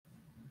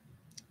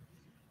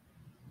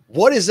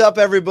What is up,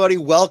 everybody?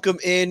 Welcome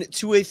in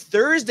to a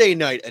Thursday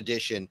night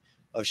edition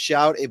of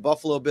Shout, a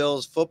Buffalo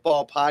Bills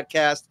football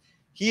podcast.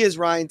 He is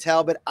Ryan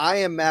Talbot. I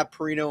am Matt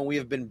Parrino, and we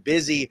have been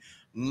busy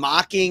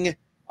mocking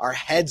our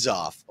heads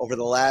off over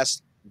the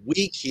last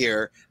week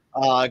here,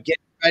 getting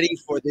ready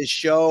for this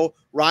show.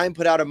 Ryan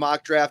put out a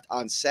mock draft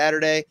on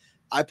Saturday.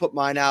 I put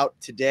mine out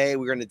today.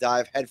 We're going to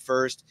dive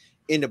headfirst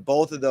into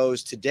both of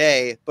those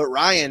today. But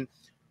Ryan,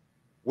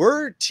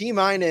 we're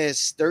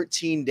T-minus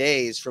 13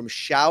 days from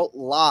Shout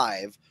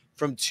Live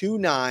from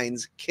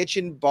 2-9's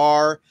Kitchen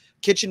Bar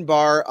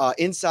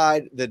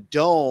inside the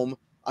Dome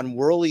on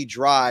Worley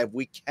Drive.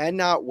 We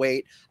cannot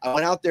wait. I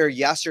went out there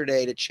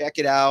yesterday to check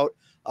it out,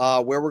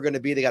 where we're going to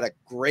be. They got a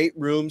great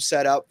room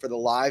set up for the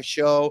live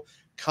show.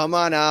 Come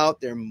on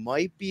out. There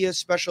might be a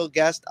special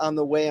guest on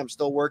the way. I'm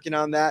still working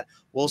on that.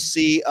 We'll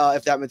see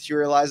if that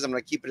materializes. I'm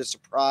going to keep it a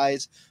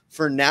surprise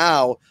for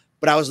now.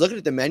 But I was looking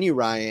at the menu,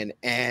 Ryan,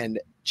 and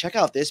check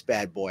out this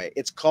bad boy.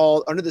 It's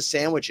called, under the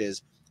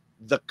sandwiches,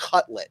 the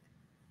Cutlet.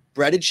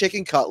 Breaded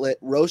chicken cutlet,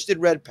 roasted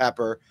red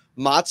pepper,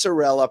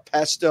 mozzarella,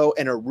 pesto,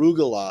 and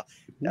arugula.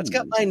 That's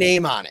got my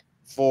name on it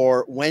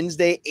for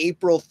Wednesday,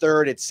 April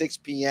 3rd at 6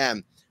 p.m.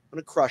 I'm going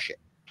to crush it.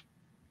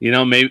 You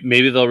know,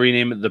 maybe they'll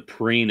rename it the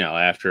Parrino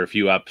after a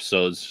few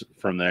episodes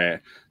from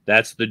there.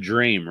 That's the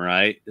dream,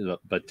 right?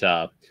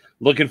 But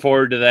looking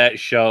forward to that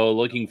show.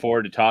 Looking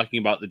forward to talking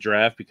about the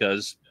draft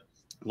because,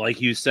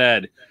 like you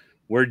said,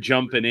 we're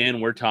jumping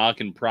in. We're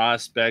talking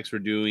prospects. We're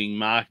doing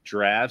mock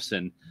drafts.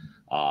 And,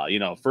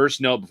 first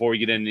note before we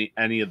get into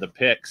any of the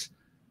picks,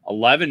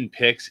 11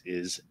 picks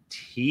is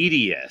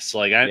tedious.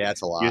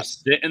 It's a lot. You're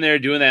sitting there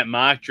doing that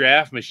mock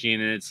draft machine,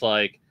 and it's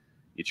like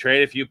you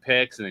trade a few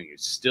picks, and then you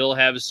still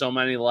have so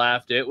many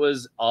left. It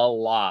was a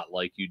lot,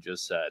 like you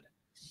just said.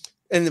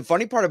 And the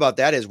funny part about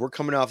that is we're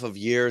coming off of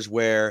years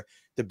where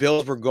the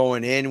Bills were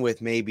going in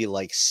with maybe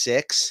like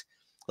 6.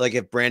 Like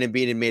if Brandon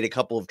Beane had made a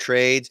couple of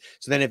trades.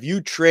 So then if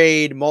you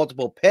trade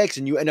multiple picks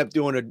and you end up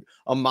doing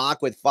a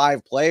mock with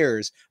 5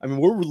 players, I mean,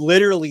 we're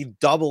literally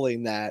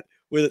doubling that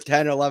with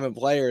 10 or 11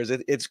 players.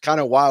 It's kind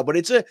of wild, but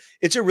it's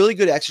a really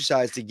good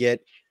exercise to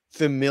get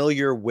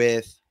familiar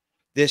with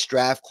this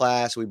draft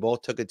class. We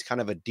both took kind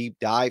of a deep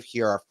dive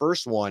here, our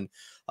first one,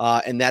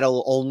 and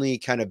that'll only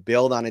kind of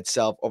build on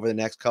itself over the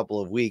next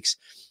couple of weeks.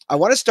 I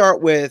want to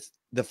start with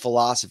the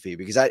philosophy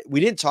because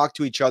we didn't talk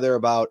to each other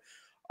about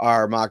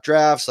our mock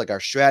drafts, like our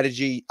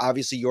strategy.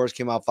 Obviously, yours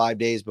came out 5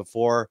 days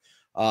before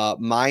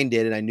mine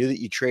did, and I knew that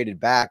you traded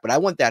back, but I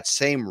went that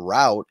same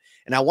route.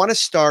 And I want to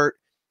start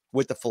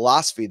with the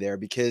philosophy there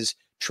because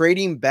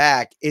trading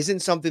back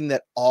isn't something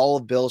that all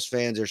of Bills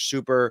fans are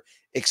super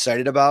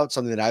excited about,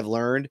 something that I've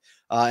learned,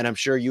 and I'm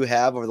sure you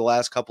have over the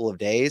last couple of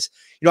days.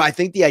 I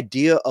think the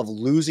idea of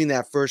losing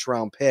that first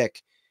round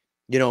pick,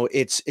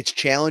 it's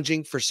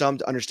challenging for some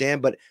to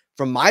understand, but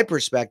from my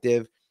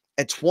perspective,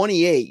 at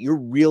 28, you're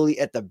really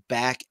at the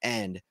back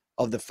end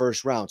of the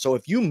first round. So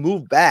if you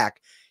move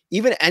back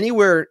even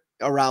anywhere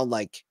around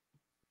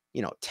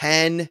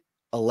 10,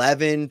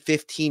 11,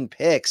 15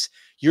 picks,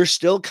 you're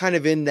still kind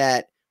of in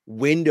that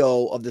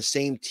window of the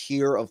same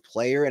tier of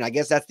player. And I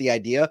guess that's the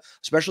idea,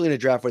 especially in a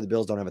draft where the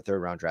Bills don't have a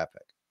 3rd round draft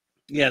pick.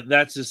 Yeah,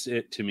 that's just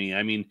it to me.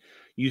 I mean,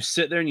 you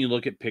sit there and you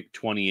look at pick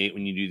 28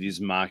 when you do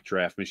these mock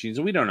draft machines,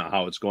 and we don't know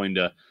how it's going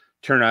to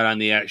turn out on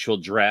the actual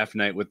draft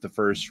night with the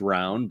first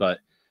round, but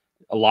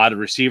a lot of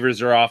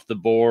receivers are off the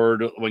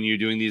board when you're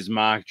doing these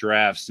mock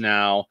drafts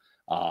now.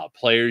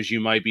 Players you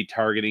might be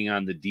targeting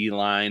on the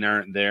D-line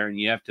aren't there, and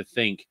you have to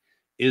think,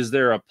 is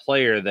there a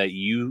player that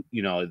you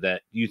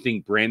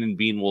think Brandon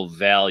Beane will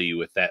value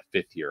with that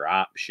 5th-year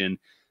option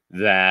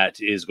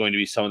that is going to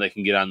be someone that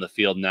can get on the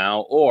field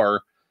now?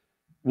 Or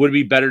would it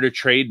be better to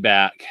trade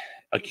back,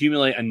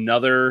 accumulate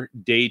another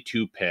day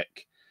 2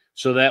 pick,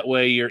 so that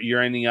way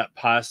you're ending up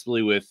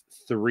possibly with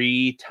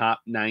 3 top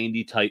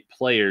 90 type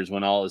players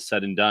when all is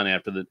said and done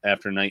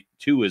after night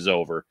 2 is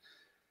over?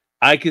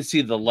 I could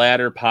see the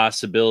latter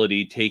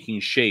possibility taking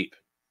shape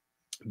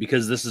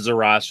because this is a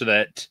roster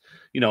that,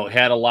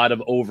 had a lot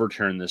of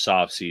overturn this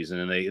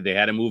offseason, and they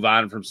had to move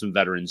on from some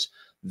veterans.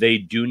 They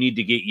do need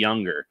to get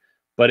younger,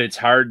 but it's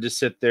hard to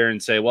sit there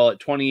and say, well, at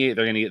 28,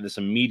 they're going to get this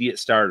immediate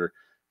starter.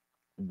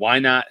 Why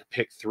not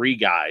pick 3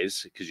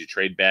 guys? Because you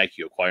trade back,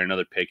 you acquire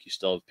another pick, you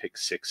still have pick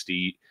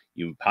 60.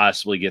 You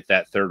possibly get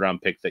that 3rd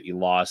round pick that you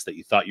lost, that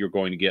you thought you were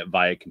going to get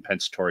via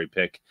compensatory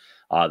pick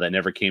that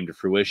never came to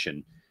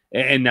fruition.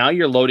 And now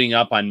you're loading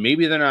up on,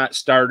 maybe they're not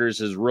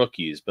starters as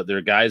rookies, but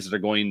they're guys that are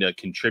going to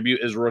contribute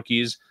as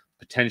rookies,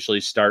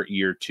 potentially start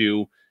year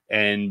 2,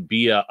 and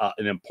be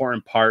an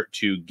important part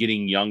to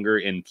getting younger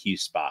in key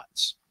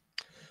spots.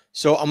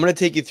 So I'm going to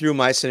take you through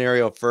my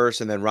scenario first,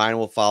 and then Ryan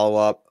will follow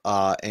up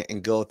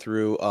and go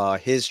through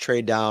his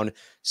trade down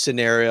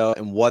scenario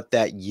and what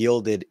that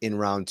yielded in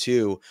round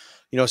 2.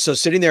 So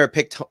sitting there at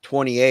pick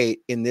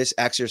 28 in this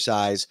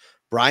exercise,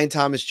 Brian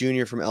Thomas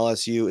Jr. from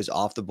LSU is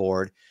off the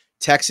board.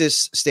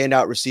 Texas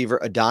standout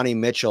receiver Adonai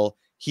Mitchell,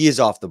 he is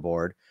off the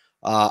board.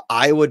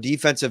 Iowa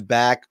defensive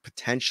back,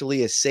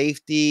 potentially a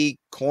safety,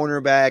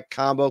 cornerback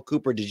combo,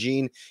 Cooper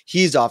DeJean,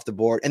 he's off the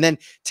board. And then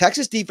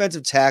Texas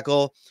defensive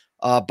tackle,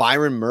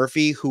 Byron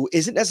Murphy, who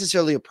isn't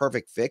necessarily a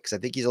perfect fit, because I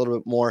think he's a little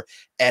bit more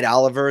Ed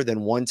Oliver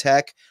than One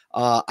Tech.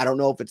 I don't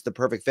know if it's the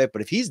perfect fit,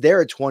 but if he's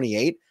there at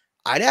 28,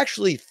 I'd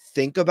actually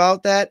think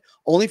about that,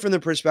 only from the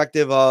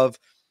perspective of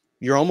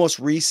you're almost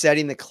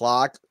resetting the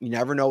clock. You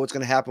never know what's going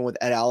to happen with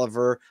Ed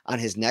Oliver on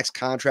his next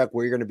contract,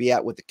 where you're going to be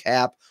at with the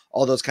cap,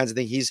 all those kinds of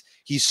things.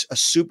 He's a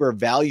super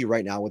value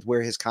right now with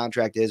where his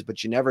contract is,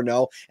 but you never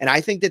know. And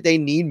I think that they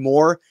need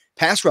more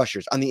pass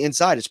rushers on the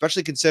inside,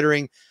 especially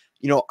considering,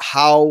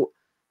 how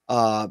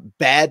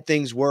bad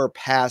things were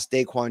past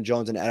Daquan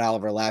Jones and Ed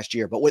Oliver last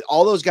year. But with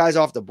all those guys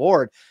off the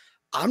board,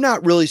 I'm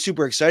not really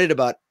super excited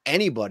about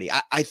anybody.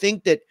 I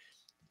think that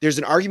there's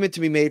an argument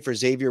to be made for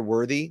Xavier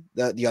Worthy,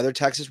 the other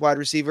Texas wide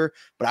receiver,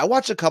 but I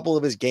watched a couple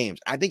of his games.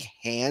 I think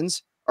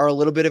hands are a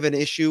little bit of an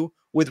issue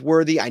with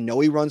Worthy. I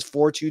know he runs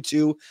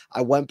 4.22.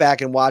 I went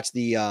back and watched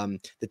the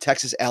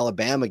Texas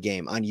Alabama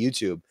game on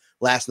YouTube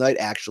last night,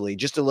 actually,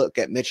 just to look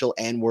at Mitchell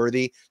and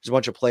Worthy. There's a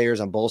bunch of players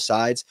on both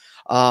sides.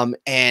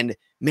 And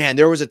man,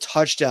 there was a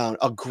touchdown,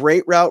 a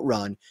great route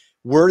run.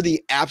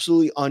 Worthy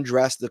absolutely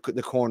undressed the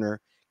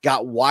corner,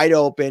 got wide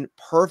open,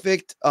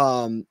 perfect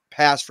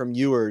pass from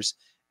Ewers,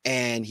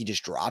 and he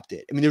just dropped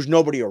it. I mean, there's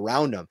nobody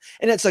around him.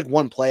 And it's like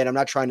one play, and I'm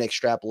not trying to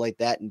extrapolate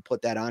that and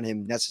put that on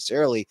him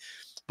necessarily,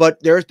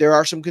 but there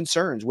are some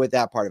concerns with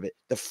that part of it.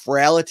 The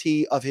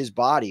frailty of his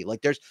body.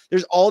 Like there's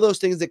all those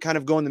things that kind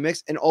of go in the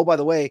mix. And oh, by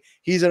the way,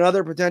 he's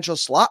another potential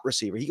slot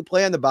receiver. He can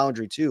play on the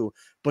boundary too,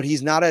 but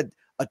he's not a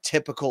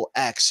typical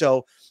X.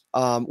 So,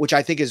 which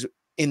I think is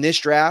in this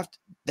draft,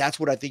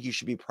 that's what I think you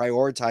should be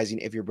prioritizing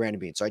if you're Brandon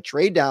Beane. So I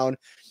trade down.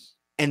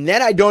 And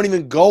then I don't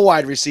even go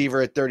wide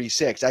receiver at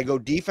 36. I go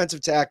defensive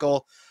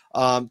tackle,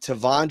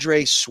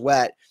 T'Vondre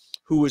Sweat,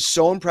 who was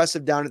so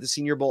impressive down at the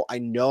Senior Bowl. I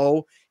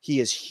know he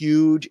is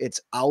huge.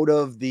 It's out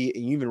of and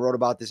you even wrote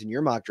about this in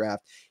your mock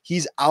draft.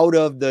 He's out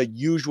of the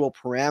usual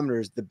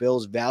parameters the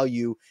Bills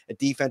value at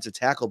defensive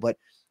tackle. But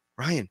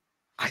Ryan,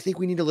 I think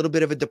we need a little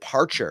bit of a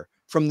departure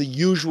from the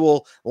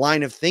usual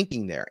line of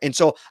thinking there. And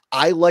so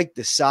I like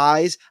the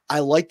size. I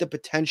like the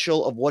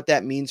potential of what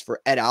that means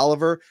for Ed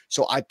Oliver.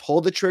 So I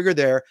pulled the trigger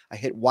there. I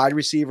hit wide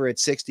receiver at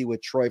 60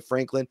 with Troy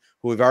Franklin,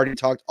 who we've already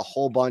talked a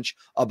whole bunch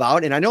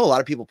about. And I know a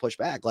lot of people push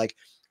back, like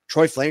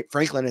Troy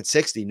Franklin at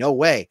 60. No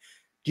way.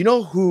 Do you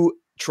know who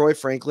Troy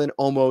Franklin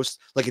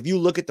almost, like if you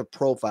look at the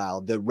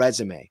profile, the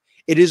resume,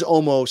 it is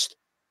almost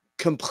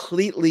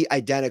completely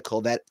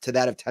identical to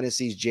that of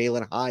Tennessee's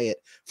Jalen Hyatt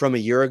from a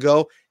year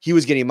ago. He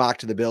was getting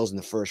mocked to the Bills in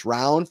the first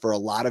round for a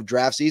lot of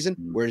draft season.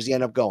 Where does he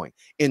end up going?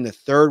 In the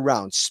third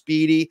round.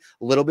 Speedy,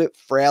 a little bit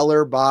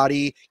frailer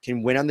body,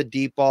 can win on the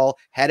deep ball,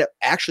 had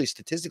actually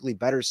statistically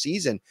better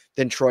season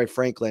than Troy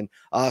Franklin.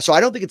 So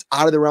I don't think it's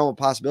out of the realm of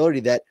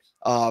possibility that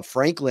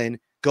Franklin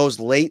goes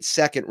late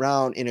second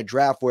round in a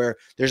draft where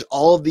there's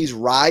all of these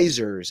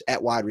risers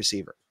at wide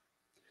receiver.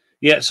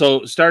 Yeah,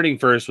 so starting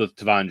first with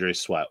T'Vondre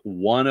Sweat,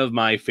 one of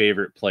my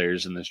favorite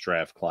players in this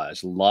draft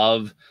class.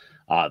 Love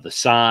the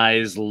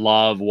size,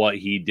 love what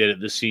he did at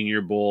the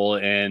Senior Bowl,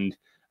 and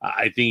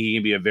I think he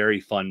can be a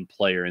very fun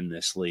player in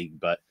this league.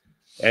 But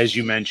as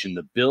you mentioned,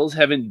 the Bills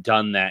haven't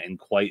done that in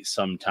quite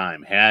some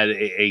time. Had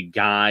a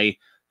guy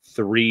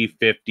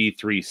 350,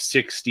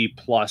 360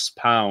 plus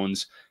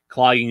pounds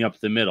clogging up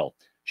the middle.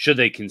 Should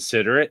they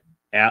consider it?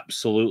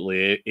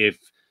 Absolutely. If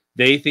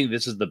they think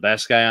this is the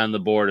best guy on the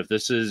board, if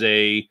this is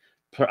a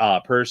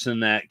person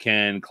that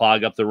can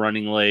clog up the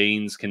running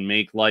lanes, can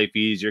make life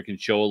easier, can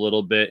show a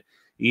little bit,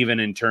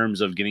 even in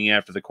terms of getting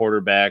after the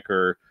quarterback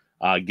or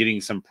getting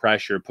some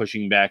pressure,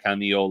 pushing back on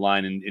the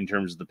O-line in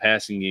terms of the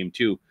passing game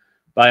too,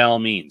 by all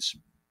means.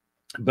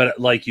 But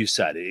like you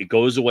said, it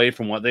goes away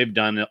from what they've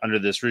done under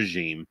this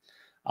regime.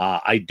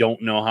 I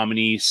don't know how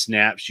many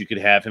snaps you could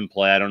have him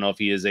play. I don't know if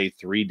he is a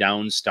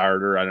 3-down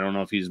starter. I don't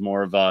know if he's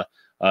more of a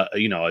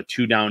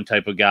 2-down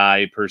type of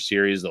guy per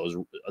series,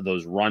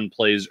 those run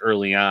plays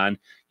early on,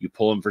 you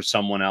pull him for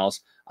someone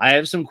else. I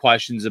have some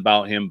questions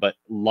about him, but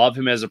love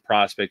him as a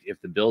prospect.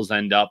 If the Bills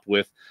end up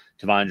with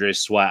T'Vondre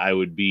Sweat, I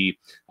would be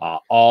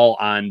all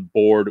on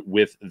board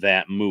with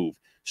that move.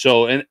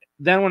 So, and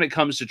then when it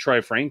comes to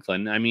Troy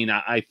Franklin, I mean,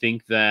 I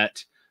think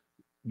that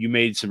you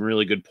made some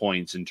really good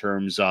points in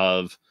terms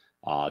of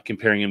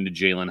comparing him to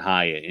Jalen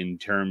Hyatt, in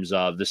terms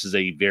of this is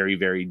a very,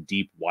 very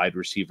deep wide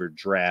receiver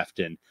draft,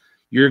 and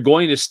you're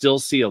going to still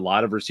see a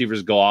lot of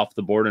receivers go off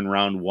the board in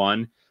round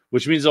one,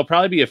 which means there'll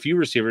probably be a few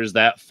receivers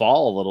that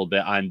fall a little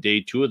bit on day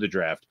 2 of the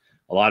draft.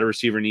 A lot of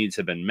receiver needs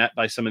have been met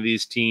by some of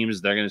these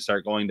teams. They're going to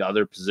start going to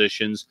other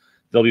positions.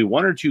 There'll be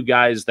 1 or 2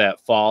 guys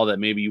that fall that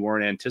maybe you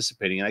weren't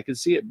anticipating. And I could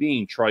see it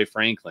being Troy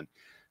Franklin.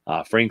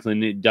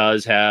 Franklin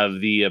does have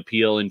the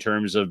appeal in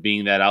terms of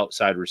being that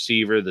outside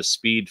receiver, the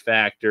speed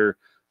factor.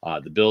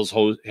 The Bills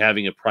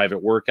having a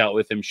private workout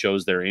with him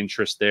shows their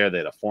interest there. They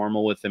had a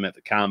formal with him at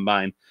the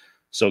combine.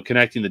 So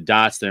connecting the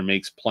dots there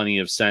makes plenty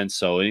of sense.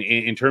 So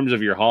in terms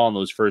of your haul on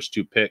those first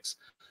 2 picks,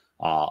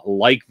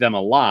 like them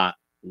a lot,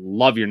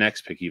 love your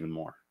next pick even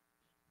more.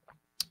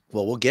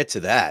 Well, we'll get to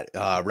that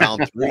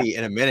round 3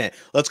 in a minute.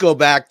 Let's go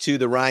back to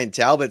the Ryan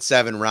Talbot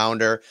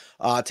 7-rounder.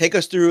 Take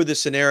us through the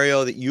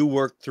scenario that you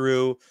worked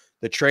through,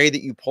 the trade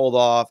that you pulled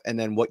off, and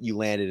then what you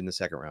landed in the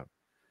second round.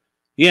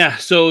 Yeah,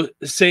 so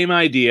same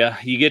idea.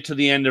 You get to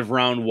the end of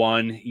round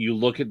 1, you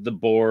look at the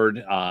board,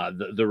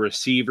 the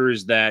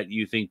receivers that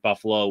you think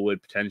Buffalo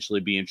would potentially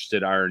be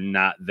interested are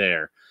not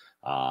there.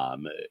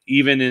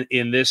 Even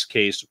in this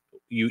case,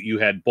 you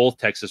had both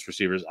Texas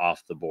receivers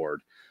off the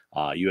board.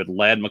 You had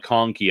Lad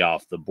McConkey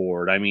off the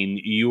board. I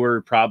mean, you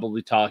were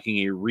probably talking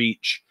a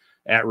reach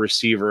at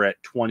receiver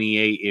at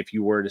 28 if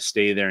you were to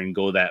stay there and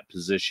go that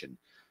position.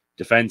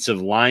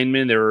 Defensive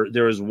linemen,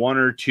 there was 1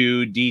 or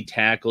 2 D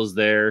tackles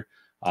there.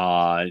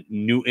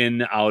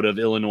 Newton out of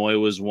Illinois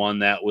was one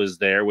that was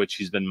there, which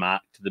he's been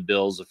mocked to the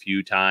Bills a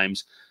few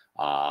times.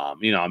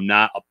 I'm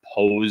not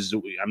opposed.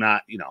 I'm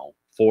not,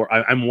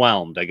 I'm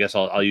whelmed. I guess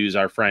I'll use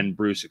our friend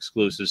Bruce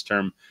Exclusive's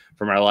term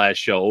from our last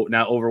show.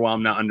 Not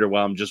overwhelmed, not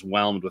underwhelmed, just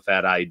whelmed with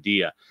that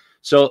idea.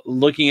 So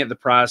looking at the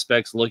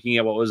prospects, looking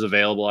at what was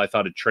available, I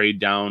thought a trade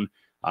down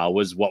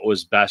was what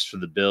was best for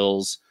the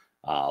Bills.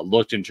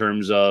 Looked in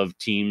terms of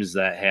teams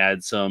that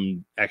had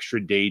some extra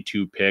day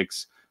 2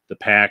 picks. The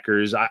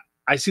Packers,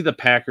 I see the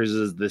Packers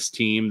as this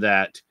team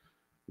that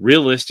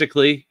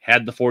realistically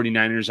had the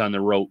 49ers on the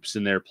ropes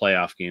in their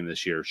playoff game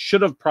this year.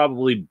 Should have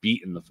probably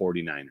beaten the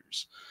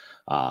 49ers.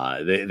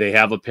 They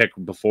have a pick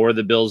before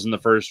the Bills in the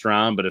first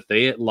round, but if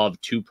they love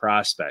 2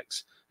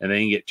 prospects and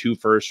they can get 2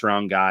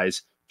 first-round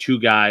guys, 2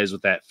 guys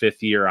with that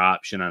 5th-year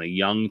option on a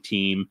young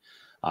team,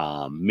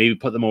 maybe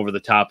put them over the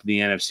top of the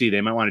NFC,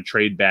 they might want to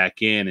trade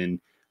back in,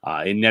 and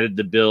it netted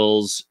the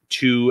Bills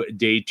 2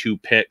 day 2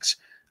 picks.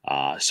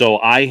 So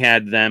I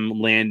had them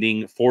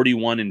landing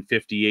 41 and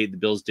 58. The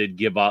Bills did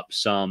give up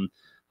some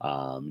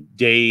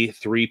day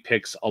 3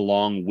 picks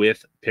along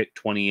with pick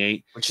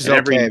 28, which is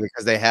okay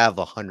because they have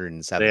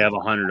 107. They have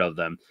 100 of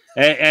them,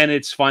 and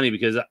it's funny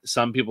because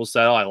some people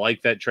said, "Oh, I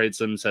like that trade."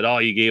 Some said, "Oh,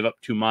 you gave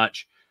up too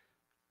much."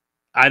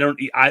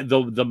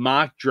 The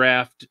mock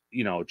draft,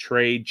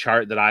 trade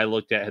chart that I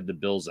looked at had the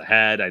Bills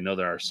ahead. I know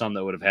there are some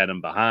that would have had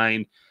them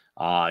behind.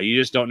 You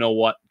just don't know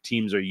what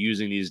teams are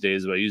using these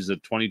days. But I used the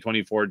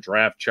 2024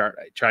 draft chart.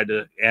 I tried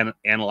to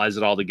analyze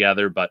it all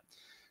together, but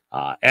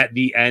at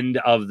the end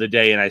of the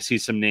day, and I see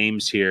some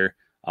names here,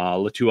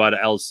 Latu out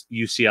of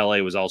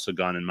UCLA was also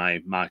gone in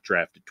my mock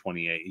draft at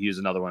 28. He's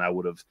another one I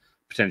would have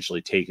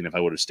potentially taken if I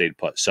would have stayed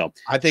put. So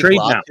I think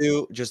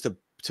Latu, just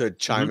to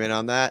chime in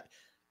on that,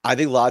 I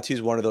think Latu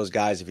is one of those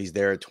guys, if he's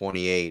there at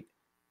 28,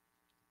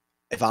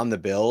 if I'm the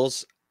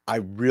Bills, I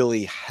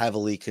really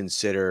heavily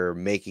consider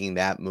making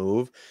that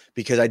move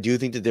because I do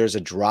think that there's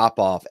a drop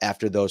off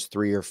after those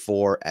 3 or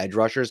 4 edge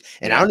rushers.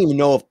 And I don't even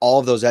know if all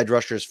of those edge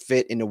rushers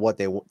fit into what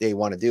they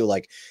want to do.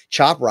 Like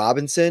Chop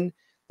Robinson,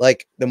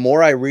 like the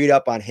more I read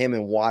up on him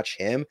and watch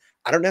him,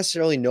 I don't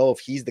necessarily know if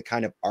he's the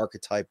kind of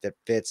archetype that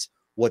fits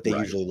what they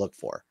usually look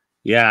for.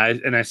 Yeah,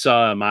 and I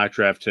saw a mock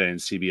draft today in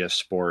CBS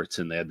Sports,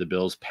 and they had the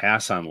Bills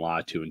pass on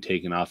Latu and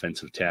take an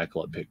offensive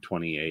tackle at pick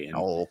 28. And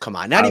oh, come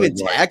on. Not even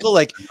tackle.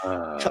 I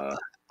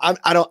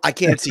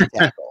can't see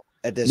tackle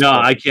at this point. No,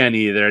 I can't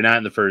either. Not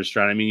in the first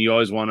round. I mean, you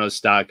always want to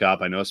stock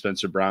up. I know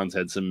Spencer Brown's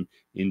had some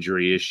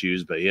injury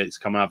issues, but he's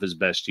coming off his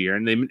best year,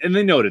 and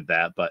they noted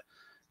that. But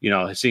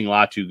seeing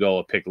Latu go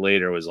a pick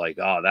later was like,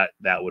 oh,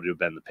 that would have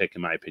been the pick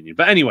in my opinion.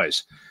 But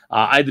anyways,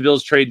 I had the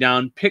Bills trade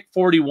down. Pick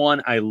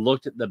 41, I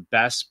looked at the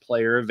best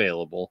player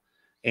available,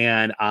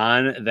 and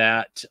on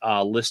that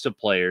list of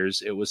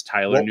players, it was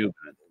Tyler Newman.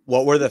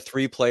 What were the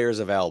 3 players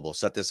available?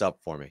 Set this up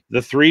for me.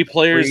 The 3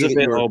 players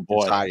available. Oh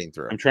boy,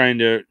 through. I'm trying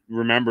to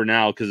remember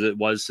now because it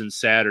was since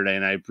Saturday,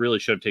 and I really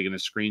should have taken a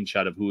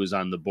screenshot of who was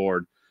on the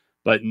board.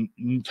 But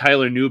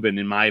Tyler Newman,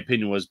 in my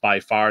opinion, was by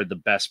far the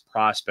best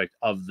prospect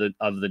of the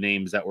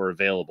names that were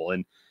available.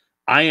 And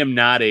I am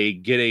not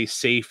get a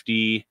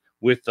safety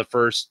with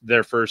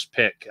their first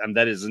pick.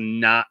 That is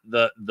not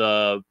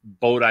the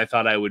boat I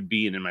thought I would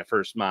be in my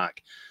first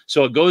mock.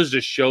 So it goes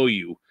to show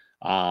you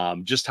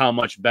just how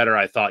much better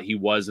I thought he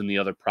was than the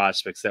other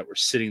prospects that were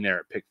sitting there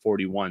at pick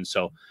 41.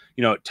 So,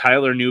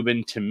 Tyler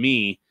Newman to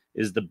me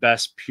is the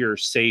best pure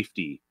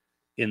safety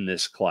in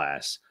this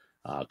class.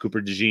 Cooper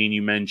DeJean,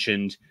 you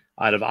mentioned,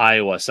 out of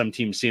Iowa. Some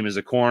teams see him as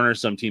a corner.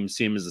 Some teams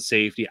see him as a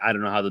safety. I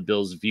don't know how the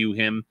Bills view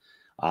him.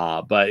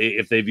 But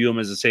if they view him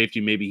as a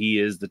safety, maybe he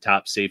is the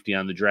top safety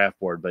on the draft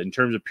board. But in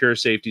terms of pure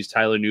safeties,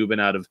 Tyler Newman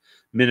out of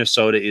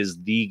Minnesota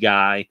is the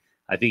guy.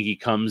 I think he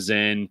comes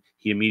in,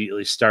 he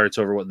immediately starts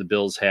over what the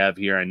Bills have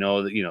here. I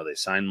know that, they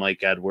signed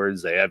Mike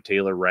Edwards. They have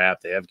Taylor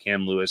Rapp. They have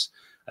Cam Lewis.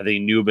 I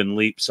think Newman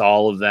leaps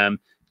all of them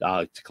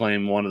to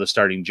claim one of the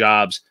starting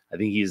jobs. I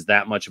think he's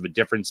that much of a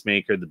difference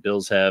maker. The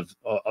Bills have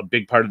a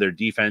big part of their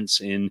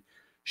defense in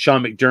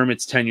Sean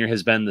McDermott's tenure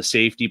has been the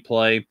safety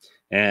play.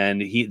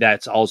 And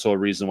that's also a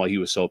reason why he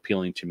was so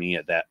appealing to me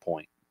at that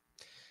point.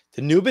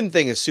 The Newman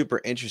thing is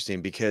super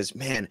interesting because,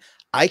 man,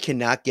 I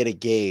cannot get a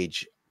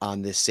gauge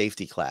on this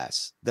safety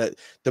class. The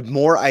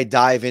more I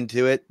dive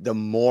into it, the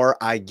more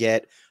I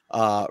get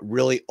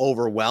really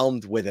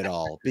overwhelmed with it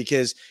all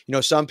because,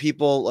 some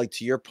people, like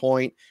to your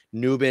point,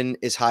 Newbin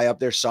is high up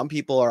there. Some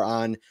people are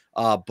on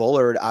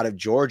Bullard out of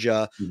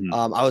Georgia.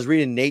 Mhm. I was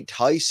reading Nate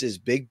Tice's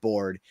big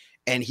board,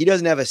 and he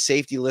doesn't have a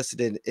safety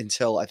listed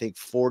until I think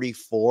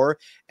 44,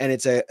 and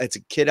it's a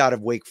kid out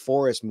of Wake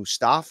Forest,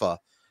 Mustafa,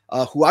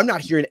 who I'm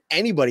not hearing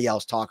anybody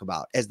else talk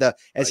about as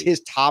Right.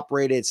 his top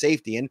rated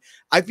safety. And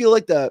I feel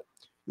like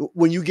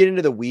when you get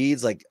into the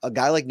weeds, like a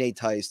guy like Nate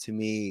Tice to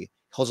me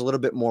holds a little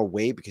bit more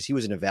weight because he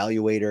was an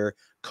evaluator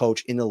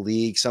coach in the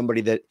league,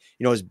 somebody that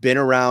has been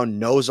around,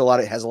 knows a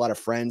lot, has a lot of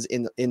friends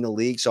in the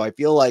league. So I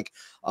feel like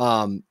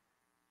I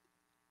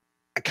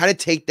kind of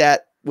take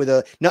that with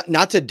a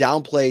not to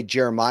downplay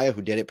Jeremiah,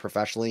 who did it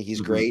professionally. He's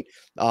great.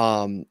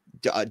 Dane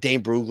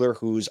Brugler,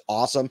 who's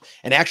awesome.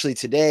 And actually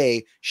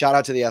today, shout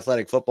out to the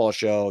Athletic Football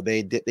Show.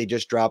 They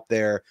just dropped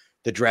the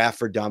draft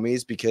for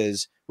dummies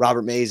because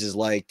Robert Mays is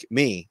like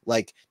me,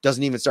 like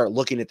doesn't even start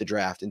looking at the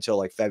draft until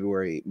like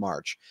February,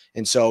 March.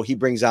 And so he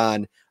brings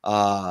on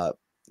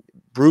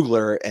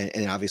Brugler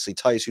and obviously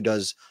Tice, who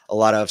does a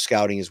lot of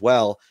scouting as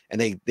well.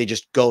 And they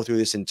just go through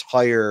this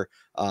entire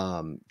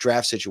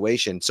draft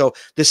situation. So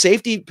the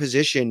safety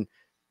position,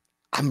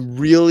 I'm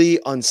really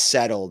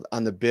unsettled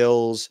on the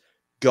Bills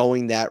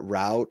going that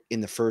route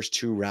in the first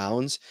 2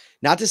 rounds.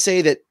 Not to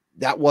say that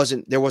there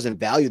wasn't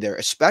value there,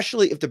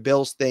 especially if the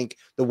Bills think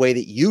the way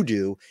that you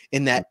do,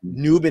 in that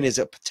Newbin is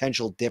a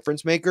potential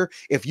difference maker.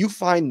 If you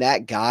find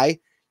that guy,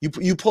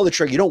 you pull the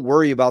trigger. You don't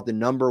worry about the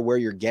number where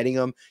you're getting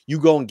him. You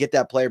go and get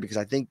that player because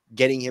I think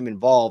getting him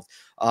involved,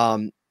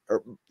 or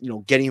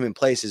getting him in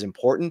place is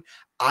important.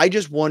 I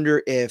just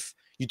wonder if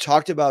you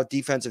talked about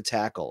defensive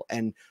tackle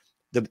and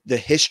the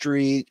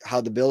history,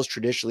 how the Bills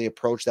traditionally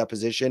approach that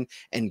position,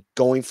 and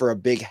going for a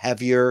big,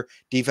 heavier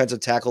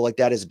defensive tackle like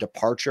that is a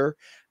departure.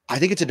 I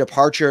think it's a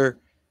departure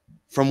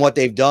from what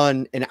they've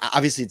done. And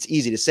obviously it's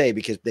easy to say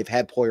because they've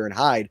had Poyer and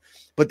Hyde,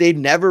 but they've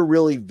never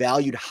really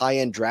valued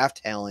high-end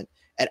draft talent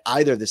at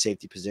either of the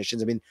safety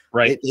positions. I mean,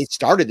 Right. they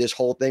started this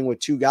whole thing with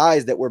 2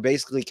 guys that were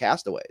basically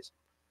castaways.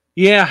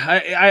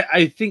 Yeah,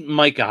 I think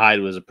Micah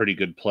Hyde was a pretty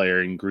good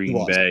player in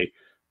Green Bay,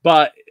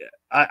 but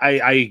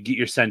I get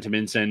your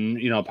sentiments, and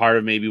part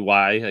of maybe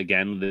why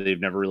again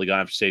they've never really gone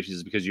after safeties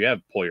is because you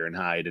have Poyer and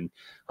Hyde and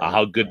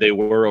how good they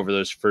were over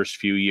those first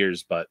few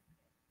years. But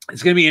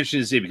it's going to be interesting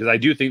to see because I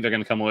do think they're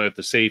going to come away with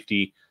the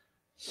safety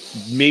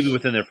maybe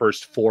within their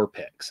first 4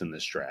 picks in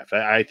this draft.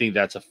 I think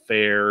that's a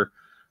fair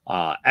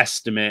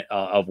estimate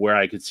of where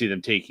I could see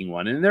them taking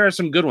one. And there are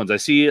some good ones. I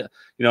see,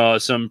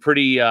 some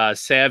pretty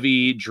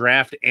savvy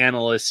draft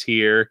analysts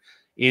here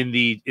in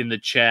the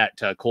chat.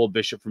 Cole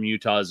Bishop from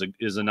Utah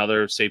is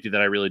another safety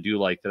that I really do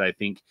like that I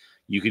think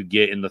you could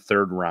get in the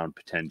 3rd round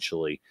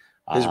potentially.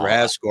 His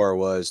RAS score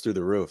was through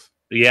the roof.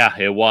 Yeah,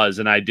 it was.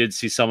 And I did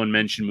see someone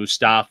mention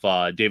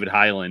Mustafa, David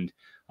Highland,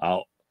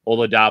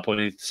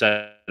 Oladapo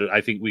said,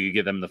 I think we could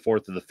get them in the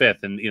 4th or the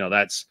 5th. And,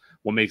 that's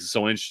what makes it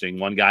so interesting.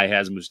 One guy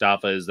has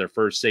Mustafa as their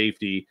first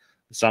safety.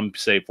 Some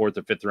say 4th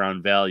or 5th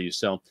round value.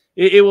 So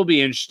it will be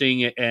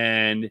interesting.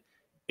 And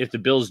if the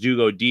Bills do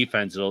go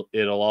defense,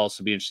 it'll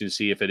also be interesting to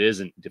see if it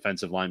isn't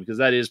defensive line, because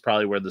that is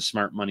probably where the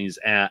smart money's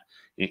at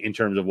in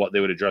terms of what they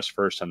would address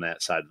first on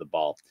that side of the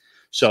ball.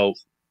 So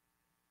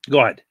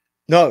go ahead.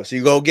 No, so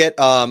you go get,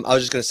 I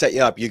was just going to set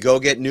you up. You go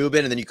get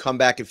Newbin and then you come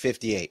back at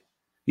 58.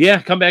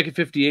 Yeah, come back at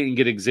 58 and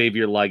get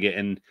Xavier Leggett.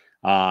 And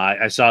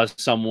I saw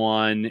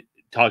someone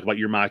talk about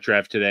your mock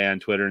draft today on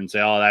Twitter and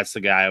say, oh, that's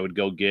the guy I would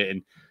go get.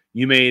 And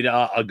you made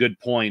a good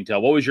point.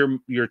 What was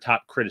your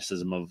top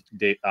criticism of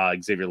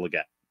Xavier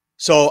Leggett?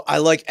 So I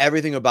like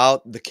everything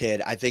about the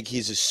kid. I think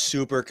he's a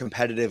super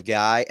competitive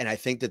guy, and I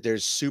think that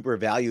there's super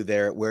value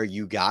there where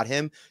you got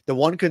him. The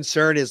one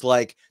concern is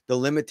like the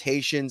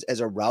limitations as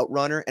a route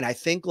runner. And I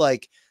think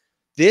like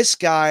this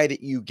guy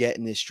that you get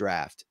in this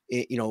draft,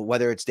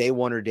 whether it's day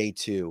 1 or day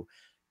 2,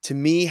 to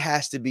me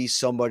has to be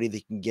somebody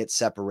that can get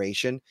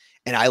separation.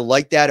 And I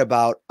like that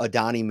about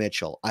Adonai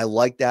Mitchell. I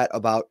like that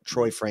about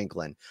Troy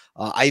Franklin.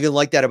 I even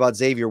like that about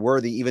Xavier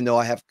Worthy, even though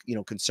I have,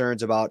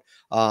 concerns about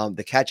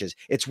the catches.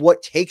 It's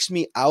what takes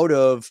me out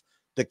of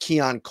the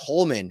Keon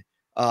Coleman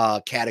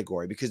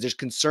category because there's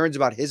concerns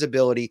about his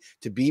ability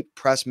to beat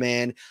press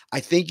man. I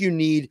think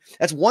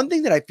that's one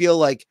thing that I feel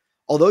like,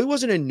 although he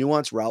wasn't a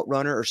nuanced route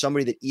runner or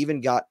somebody that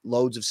even got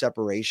loads of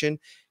separation,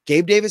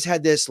 Gabe Davis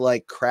had this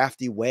like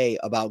crafty way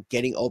about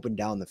getting open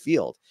down the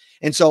field.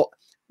 And so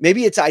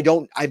maybe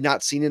I've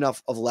not seen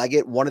enough of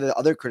Leggett. One of the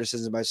other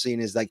criticisms I've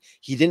seen is like,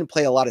 he didn't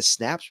play a lot of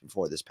snaps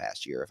before this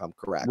past year, if I'm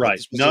correct. Right.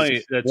 Like, no,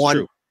 that's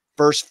true.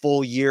 First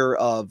full year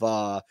of,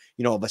 of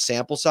a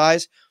sample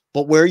size.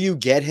 But where you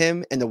get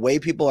him and the way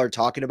people are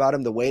talking about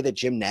him, the way that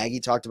Jim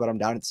Nagy talked about him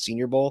down at the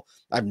Senior Bowl,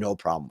 I have no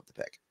problem with the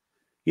pick.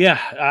 Yeah,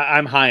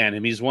 I'm high on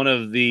him. He's one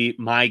of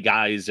my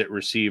guys at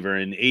receiver,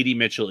 and A.D.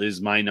 Mitchell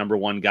is my number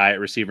 1 guy at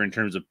receiver in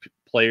terms of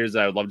players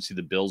that I would love to see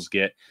the Bills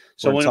get.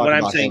 So when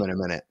I'm saying him in a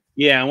minute,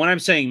 yeah, when I'm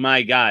saying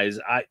my guys,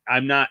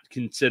 I'm not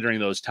considering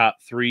those top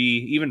 3,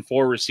 even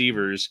 4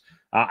 receivers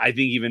I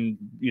think even,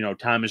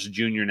 Thomas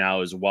Jr.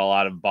 now is well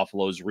out of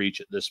Buffalo's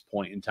reach at this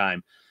point in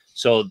time.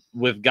 So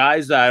with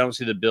guys that I don't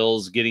see the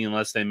Bills getting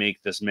unless they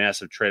make this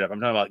massive trade up, I'm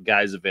talking about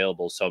guys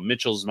available. So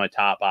Mitchell's my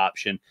top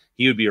option.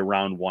 He would be a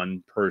round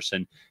one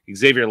person.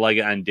 Xavier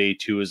Leggett on day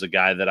 2 is a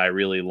guy that I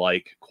really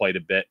like quite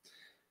a bit.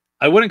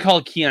 I wouldn't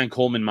call Keon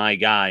Coleman my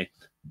guy,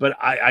 but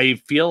I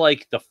feel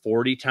like the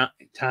 40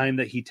 time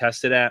that he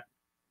tested at,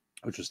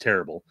 which was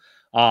terrible,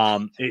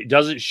 it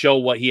doesn't show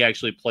what he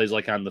actually plays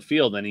like on the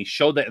field. And he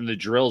showed that in the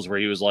drills where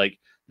he was like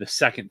the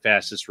second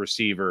fastest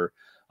receiver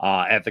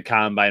at the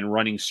combine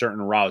running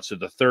certain routes, or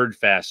the third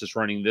fastest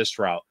running this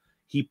route.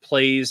 He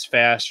plays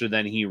faster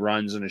than he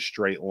runs in a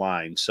straight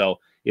line. So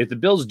if the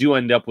Bills do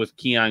end up with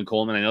Keon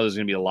Coleman, I know there's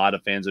going to be a lot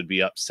of fans that would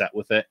be upset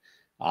with it.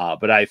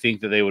 But I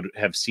think that they would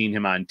have seen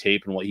him on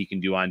tape and what he can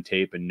do on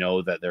tape and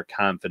know that they're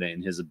confident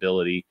in his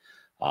ability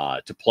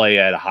to play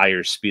at a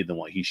higher speed than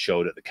what he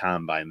showed at the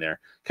combine there.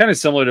 Kind of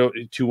similar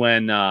to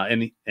when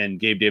and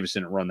Gabe Davis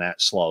didn't run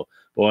that slow.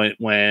 But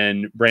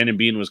when Brandon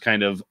Beane was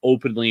kind of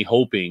openly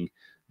hoping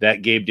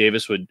that Gabe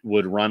Davis would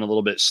run a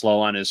little bit slow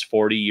on his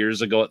 40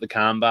 years ago at the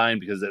combine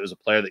because it was a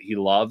player that he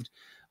loved.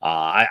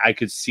 I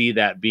could see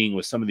that being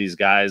with some of these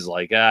guys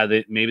like,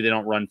 maybe they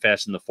don't run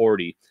fast in the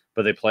 40,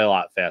 but they play a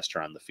lot faster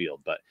on the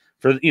field. But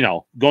for,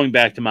 going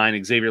back to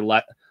mine, Xavier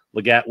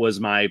Leggett was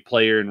my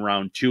player in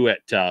round 2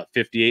 at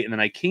 58. And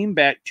then I came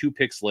back 2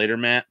 picks later,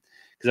 Matt,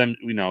 because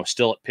I'm,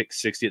 still at pick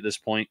 60 at this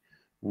point.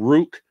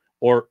 Rook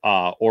or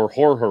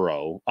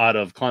Horhoro out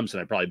of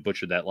Clemson. I probably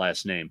butchered that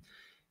last name.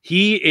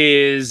 He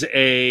is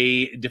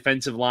a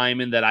defensive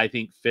lineman that I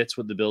think fits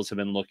what the Bills have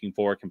been looking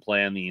for, can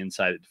play on the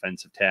inside at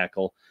defensive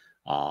tackle.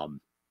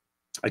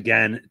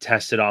 Again,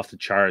 tested off the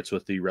charts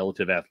with the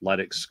relative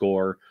athletic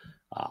score.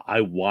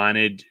 I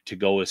wanted to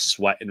go with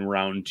Sweat in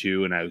round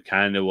 2, and I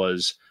kind of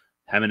was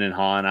hemming and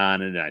hawing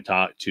on it. And I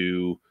talked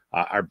to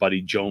our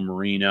buddy Joe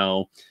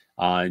Marino,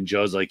 and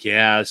Joe's like,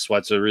 yeah,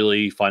 Sweat's a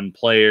really fun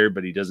player,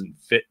 but he doesn't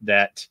fit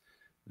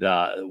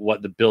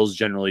what the Bills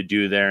generally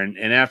do there.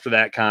 And after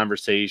that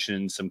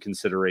conversation, some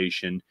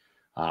consideration,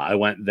 I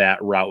went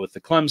that route with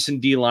the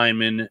Clemson D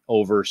lineman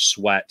over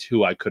Sweat,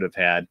 who I could have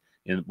had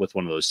with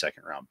one of those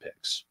second round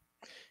picks.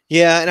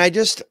 Yeah. And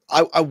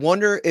I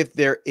wonder if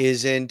there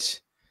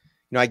isn't,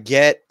 I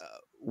get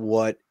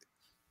what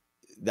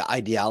the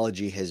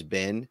ideology has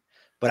been,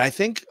 but I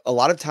think a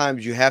lot of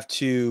times you have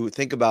to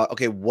think about,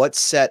 okay, what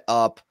set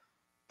up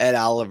Ed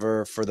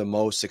Oliver for the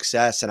most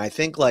success? And I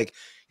think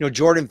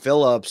Jordan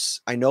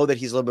Phillips, I know that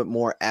he's a little bit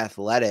more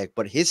athletic,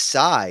 but his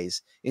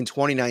size in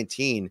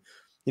 2019,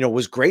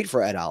 was great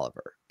for Ed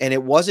Oliver. And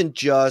it wasn't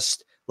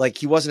just like,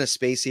 he wasn't a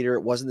space eater.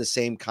 It wasn't the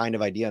same kind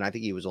of idea. And I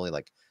think he was only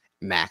like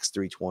max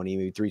 320,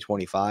 maybe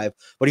 325,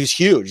 but he's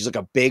huge. He's like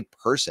a big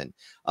person.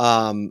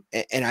 And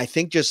I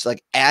think just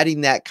like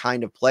adding that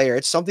kind of player,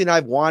 it's something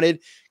I've wanted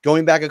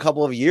going back a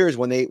couple of years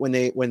when I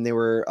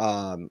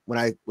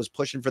was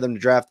pushing for them to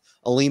draft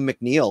Aleem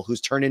McNeil,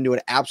 who's turned into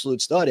an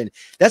absolute stud. And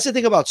that's the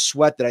thing about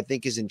Sweat that I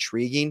think is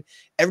intriguing.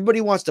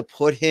 Everybody wants to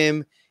put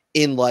him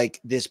in like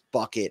this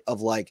bucket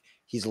of like,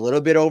 he's a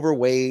little bit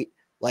overweight.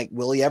 Like,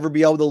 will he ever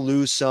be able to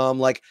lose some?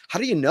 Like, how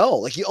do you know?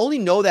 Like, you only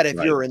know that if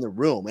you're in the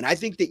room. And I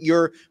think that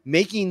you're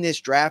making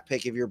this draft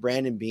pick, if you're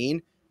Brandon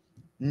Beane,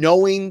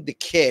 knowing the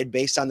kid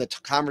based on the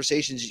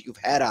conversations that you've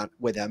had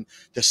with him,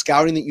 the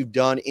scouting that you've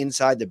done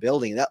inside the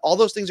building, that all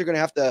those things are going to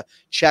have to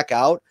check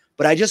out.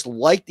 But I just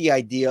like the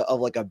idea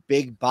of like a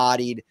big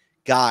bodied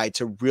guy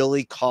to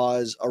really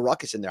cause a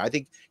ruckus in there. I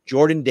think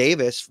Jordan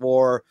Davis,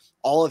 for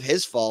all of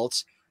his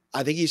faults,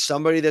 I think he's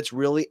somebody that's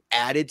really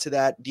added to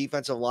that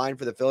defensive line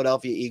for the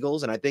Philadelphia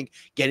Eagles. And I think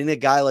getting a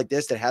guy like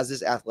this that has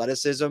this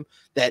athleticism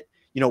that,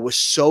 was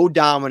so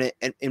dominant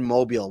in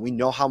Mobile. We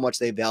know how much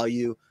they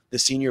value the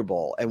Senior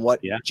Bowl and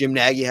what Jim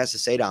Nagy has to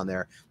say down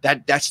there.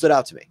 That stood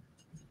out to me.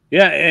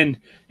 Yeah, and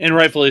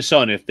rightfully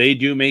so. And if they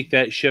do make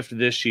that shift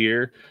this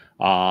year,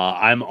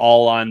 I'm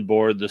all on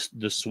board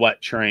the Sweat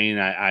train.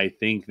 I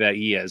think that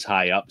he has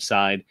high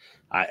upside.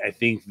 I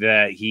think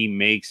that he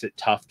makes it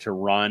tough to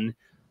run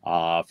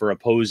for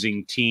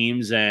opposing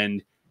teams.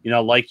 And,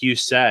 like you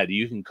said,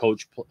 you can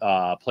coach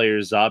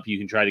players up. You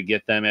can try to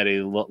get them at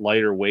a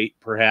lighter weight,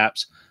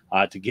 perhaps,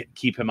 to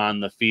keep him on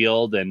the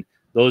field. And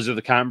those are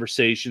the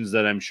conversations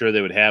that I'm sure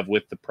they would have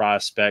with the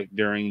prospect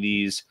during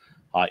these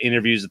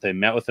interviews that they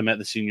met with him at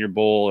the Senior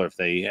Bowl, or if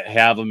they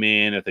have him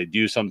in, if they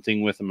do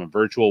something with him, a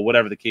virtual,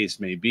 whatever the case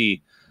may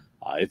be.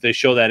 If they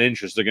show that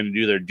interest, they're going to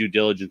do their due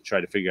diligence to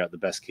try to figure out the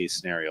best case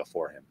scenario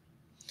for him.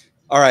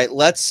 All right,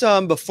 let's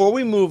before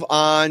we move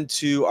on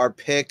to our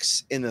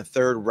picks in the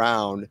third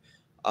round,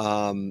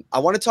 I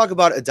want to talk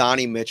about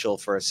Adonai Mitchell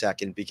for a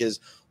second, because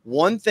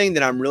one thing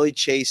that I'm really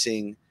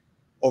chasing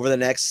over the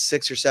next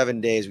 6 or 7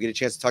 days, we get a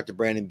chance to talk to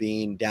Brandon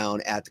Beane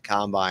down at the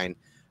combine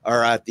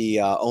or at the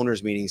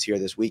owners meetings here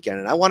this weekend.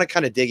 And I want to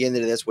kind of dig into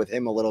this with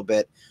him a little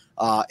bit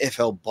if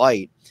he'll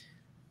bite.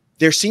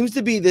 There seems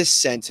to be this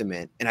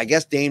sentiment, and I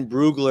guess Dane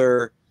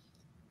Brugler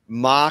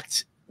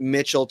mocked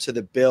Mitchell to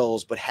the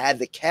Bills, but had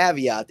the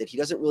caveat that he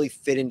doesn't really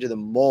fit into the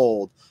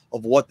mold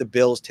of what the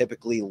Bills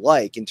typically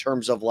like in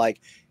terms of like,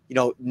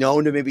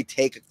 known to maybe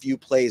take a few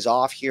plays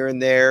off here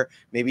and there,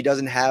 maybe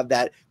doesn't have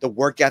that, the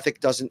work ethic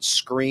doesn't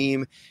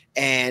scream.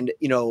 And,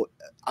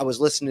 I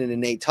was listening to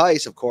Nate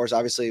Tice, of course,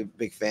 obviously a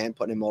big fan,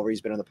 putting him over. He's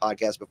been on the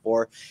podcast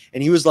before.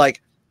 And he was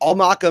like, I'll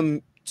mock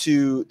him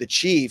to the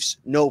Chiefs,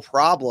 no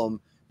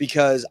problem,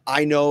 because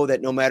I know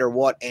that no matter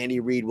what, Andy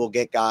Reid will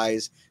get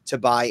guys to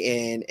buy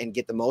in and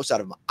get the most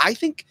out of them. I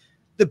think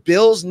the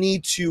Bills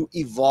need to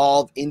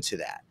evolve into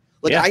that.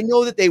 Like, I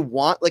know that they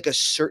want like a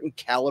certain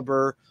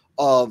caliber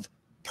of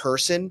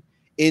person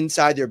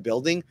inside their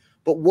building,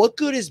 but what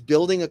good is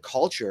building a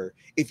culture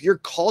if your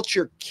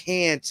culture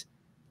can't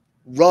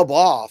rub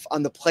off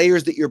on the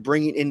players that you're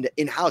bringing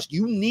in-house?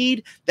 You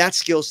need that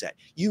skill set.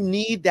 You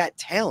need that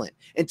talent.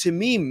 And to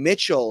me,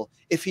 Mitchell,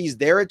 if he's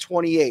there at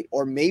 28,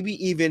 or maybe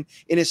even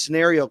in a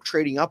scenario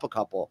trading up a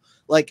couple,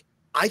 like,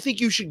 I think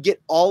you should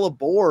get all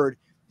aboard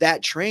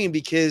that train,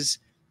 because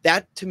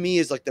that to me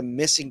is like the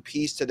missing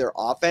piece to their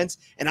offense.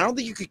 And I don't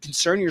think you could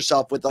concern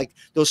yourself with like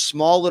those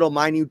small little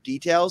minute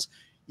details.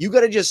 You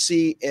got to just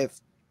see if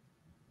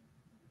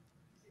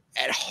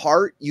at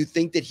heart you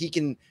think that he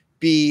can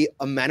be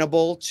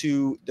amenable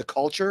to the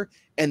culture,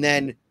 and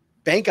then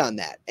bank on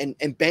that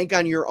and bank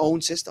on your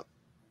own system.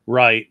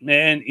 Right.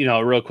 And,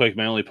 real quick,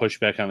 my only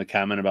pushback on the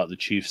comment about the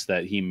Chiefs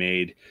that he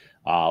made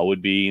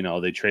would be,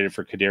 they traded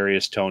for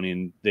Kadarius Toney,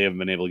 and they haven't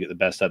been able to get the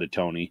best out of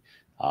Toney.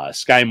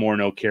 Sky Moore,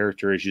 no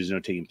character issues,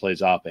 no taking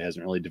plays off. It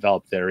hasn't really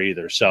developed there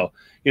either. So,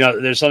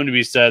 there's something to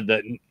be said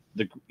that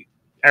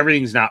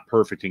everything's not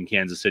perfect in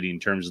Kansas City in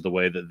terms of the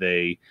way that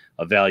they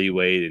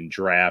evaluate and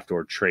draft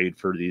or trade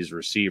for these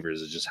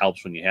receivers. It just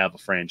helps when you have a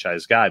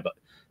franchise guy, but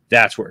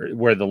that's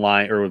where the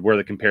line, or where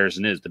the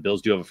comparison is. The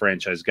Bills do have a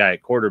franchise guy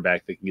at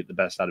quarterback that can get the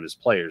best out of his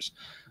players.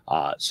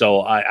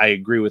 So I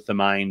agree with the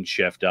mind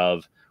shift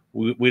of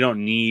we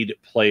don't need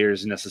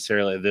players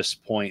necessarily at this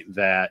point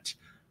that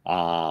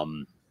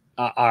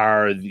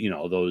are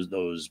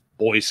those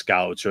Boy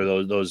Scouts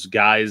or those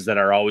guys that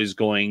are always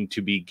going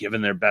to be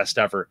given their best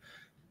effort.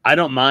 I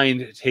don't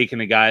mind taking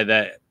a guy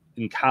that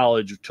in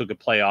college took a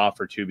playoff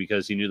or two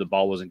because he knew the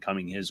ball wasn't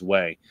coming his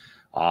way.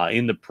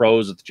 In the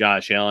pros with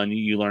Josh Allen,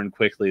 you learn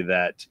quickly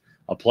that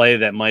a play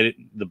that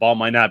the ball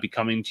might not be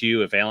coming to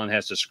you. If Allen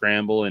has to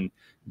scramble and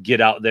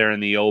get out there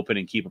in the open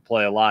and keep a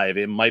play alive,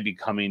 it might be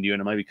coming to you,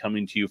 and it might be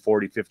coming to you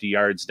 40, 50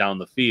 yards down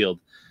the field.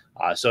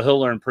 So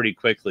he'll learn pretty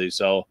quickly.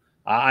 So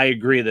I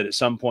agree that at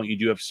some point you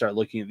do have to start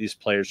looking at these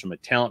players from a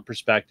talent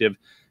perspective,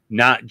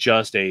 not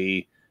just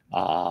an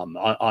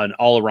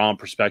all-around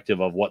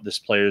perspective of what this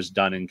player's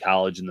done in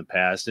college in the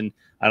past. And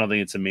I don't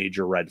think it's a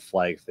major red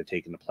flag if they're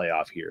taking the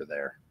playoff here or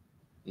there.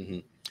 Mm-hmm.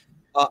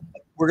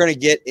 We're going to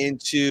get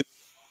into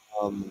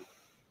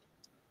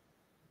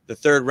the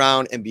third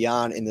round and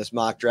beyond in this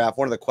mock draft.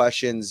 One of the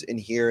questions in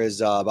here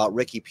is about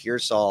Ricky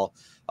Pearsall.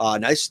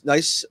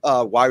 Nice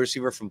wide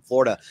receiver from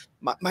Florida.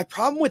 My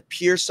problem with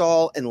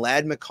Pearsall and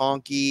Ladd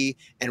McConkey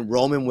and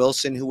Roman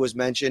Wilson, who was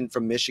mentioned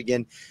from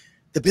Michigan,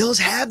 the Bills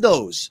have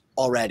those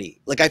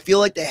already. Like, I feel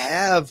like they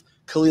have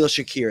Khalil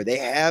Shakir. They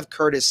have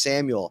Curtis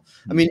Samuel.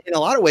 I mean, in a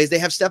lot of ways, they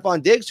have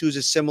Stephon Diggs, who's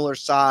a similar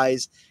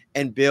size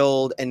and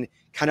build and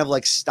kind of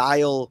like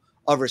style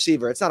of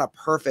receiver. It's not a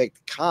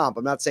perfect comp.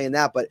 I'm not saying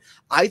that, but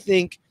I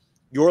think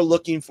you're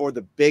looking for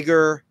the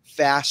bigger,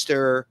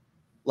 faster,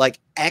 like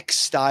X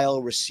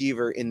style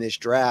receiver in this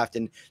draft.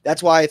 And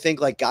that's why I think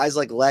like guys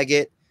like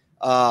Leggett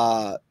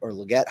or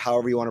Leggett,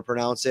 however you want to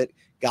pronounce it,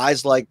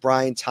 guys like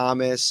Brian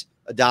Thomas,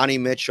 Adonai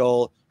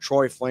Mitchell,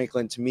 Troy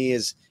Franklin, to me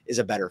is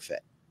a better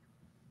fit.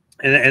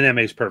 And that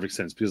makes perfect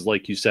sense because,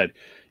 like you said,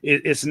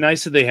 it's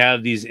nice that they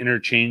have these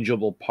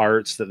interchangeable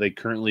parts that they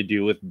currently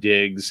do with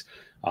Diggs,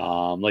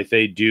 like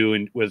they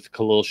do with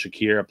Khalil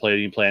Shakir, a player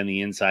you can play on the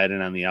inside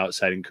and on the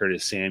outside, and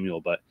Curtis Samuel.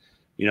 But,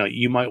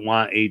 you might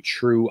want a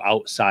true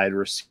outside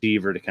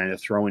receiver to kind of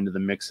throw into the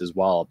mix as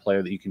well, a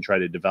player that you can try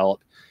to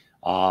develop,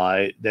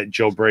 that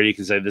Joe Brady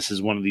can say, this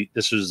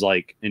was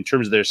like, in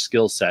terms of their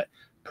skill set,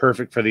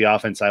 perfect for the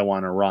offense I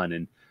want to run.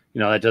 And,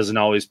 that doesn't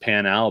always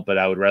pan out, but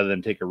I would rather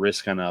them take a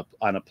risk on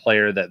a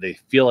player that they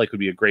feel like would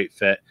be a great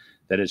fit,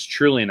 that is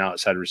truly an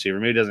outside receiver.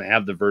 Maybe doesn't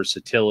have the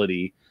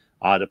versatility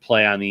to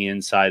play on the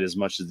inside as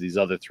much as these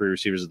other three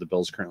receivers that the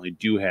Bills currently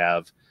do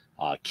have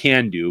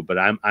can do. But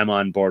I'm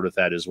on board with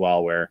that as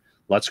well, where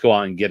let's go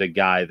out and get a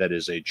guy that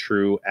is a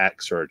true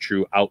X or a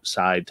true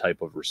outside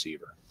type of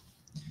receiver.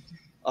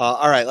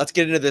 All right, let's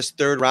get into this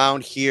third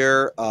round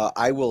here.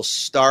 I will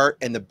start,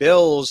 and the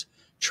Bills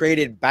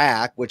traded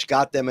back, which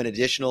got them an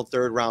additional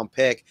third round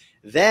pick.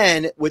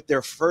 Then with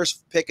their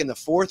first pick in the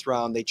fourth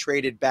round, they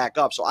traded back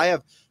up. So I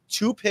have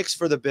 2 picks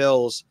for the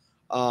Bills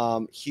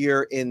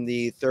here in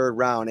the third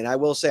round. And I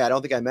will say, I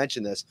don't think I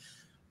mentioned this.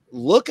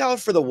 Look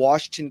out for the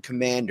Washington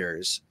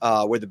Commanders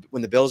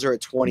when the Bills are at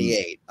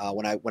 28.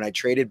 When I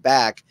traded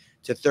back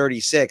to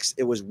 36,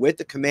 it was with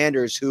the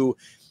Commanders, who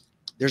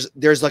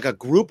there's like a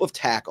group of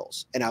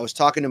tackles. And I was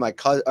talking to my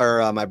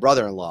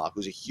brother-in-law,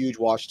 who's a huge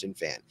Washington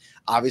fan.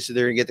 Obviously,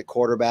 they're going to get the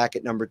quarterback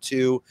at number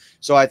 2.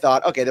 So I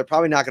thought, okay, they're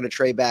probably not going to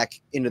trade back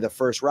into the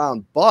first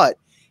round. But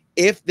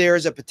if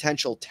there's a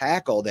potential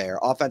tackle there,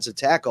 offensive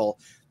tackle,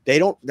 they're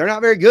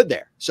not very good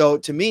there. So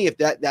to me, if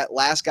that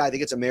last guy, I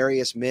think it's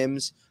Amarius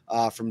Mims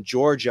from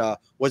Georgia,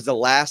 was the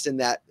last in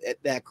that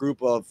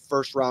group of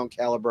first round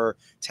caliber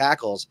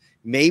tackles,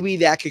 maybe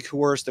that could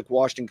coerce the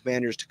Washington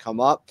Commanders to come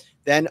up.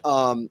 Then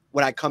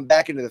when I come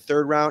back into the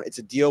third round, it's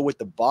a deal with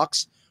the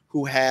Bucs,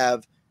 who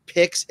have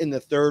picks in the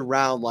third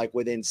round, like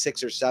within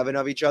 6 or 7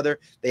 of each other.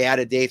 They add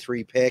a day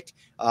 3 pick,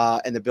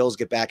 and the Bills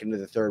get back into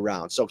the third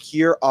round. So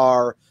here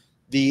are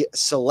the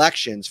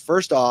selections.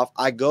 First off,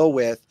 I go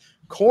with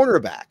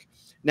cornerback.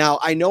 Now,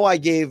 I know I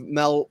gave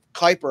Mel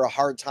Kiper a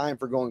hard time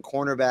for going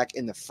cornerback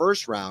in the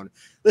first round.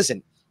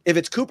 Listen, if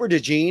it's Cooper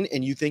DeJean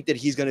and you think that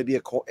he's going to be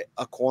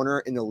a corner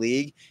in the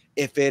league,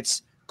 if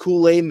it's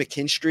Kool-Aid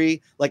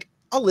McKinstry, like,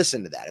 I'll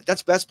listen to that. If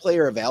that's best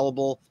player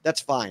available,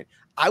 that's fine.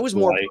 I was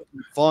more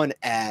fun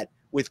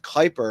with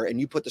Kiper, and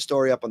you put the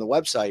story up on the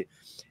website.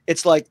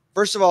 It's like,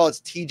 first of all,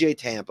 it's TJ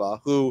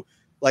Tampa, who,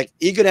 like,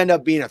 he could end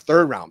up being a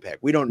third round pick.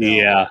 We don't know.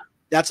 Yeah.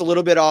 That's a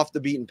little bit off the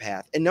beaten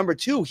path. And number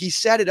 2, he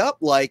set it up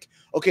like,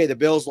 okay, the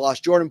Bills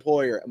lost Jordan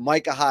Poyer and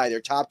Micah Hyde,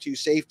 their top 2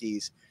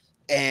 safeties,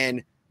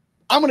 and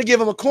I'm going to give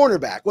them a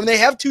cornerback when they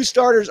have 2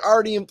 starters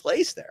already in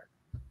place there.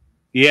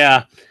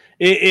 Yeah,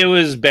 it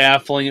was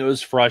baffling. It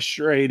was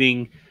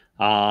frustrating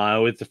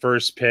with the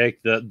first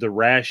pick. The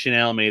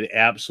rationale made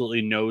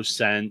absolutely no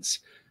sense.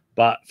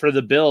 But for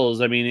the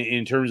Bills, I mean,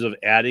 in terms of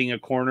adding a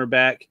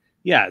cornerback,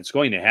 yeah, it's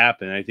going to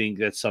happen. I think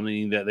that's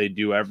something that they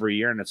do every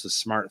year, and it's a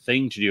smart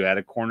thing to do. Add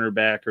a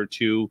cornerback or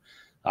 2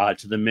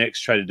 to the mix,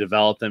 try to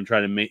develop them,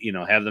 try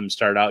to have them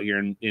start out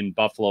here in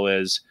Buffalo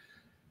as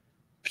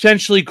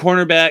potentially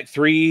cornerback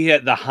 3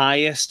 at the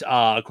highest,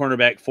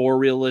 cornerback 4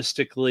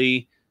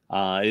 realistically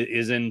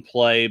is in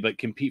play, but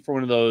compete for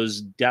one of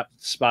those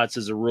depth spots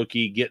as a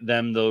rookie. Get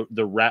them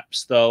the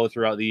reps though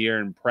throughout the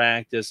year in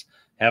practice.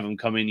 Have them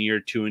come in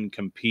year 2 and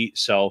compete.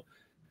 So.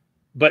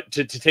 But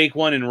to take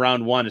one in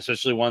round 1,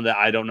 especially one that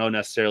I don't know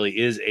necessarily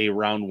is a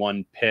round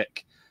 1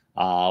 pick,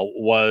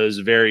 was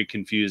very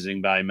confusing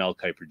by Mel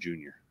Kiper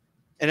Jr.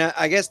 And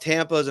I guess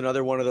Tampa is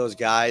another one of those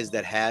guys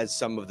that has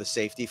some of the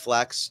safety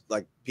flex.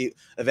 Like,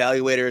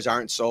 evaluators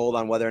aren't sold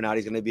on whether or not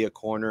he's going to be a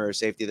corner or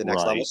safety at the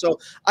next level. So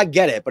I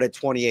get it, but at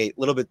 28, a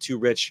little bit too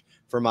rich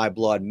for my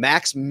blood.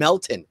 Max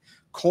Melton,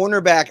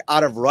 cornerback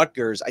out of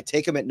Rutgers. I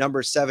take him at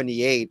number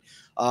 78.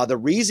 The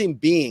reason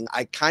being,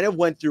 I kind of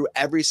went through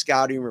every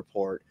scouting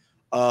report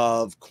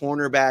of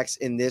cornerbacks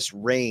in this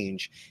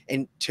range,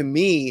 and to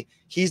me,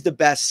 he's the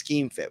best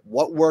scheme fit.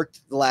 What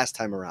worked the last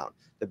time around?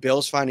 The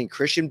Bills finding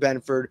Christian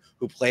Benford,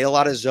 who played a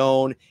lot of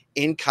zone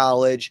in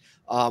college.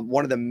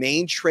 One of the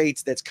main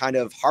traits that's kind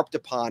of harped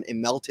upon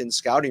in Melton's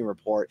scouting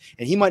report,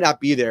 and he might not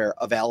be there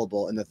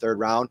available in the third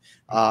round.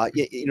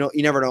 You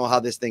never know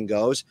how this thing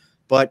goes,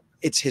 but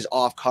it's his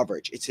off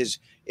coverage. It's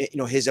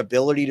his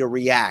ability to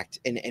react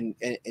and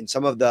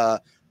some of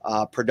the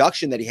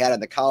production that he had on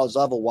the college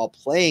level while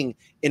playing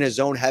in a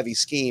zone heavy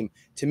scheme.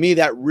 To me,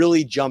 that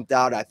really jumped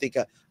out. I think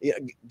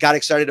got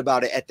excited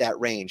about it at that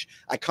range.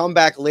 I come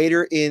back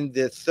later in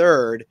the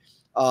third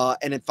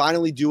and then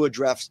finally do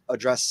address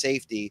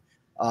safety.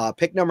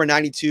 Pick number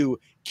 92,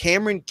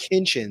 Cameron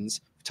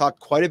Kinchins. Talked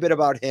quite a bit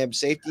about him,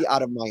 safety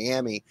out of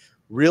Miami.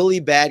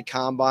 Really bad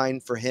combine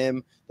for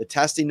him. The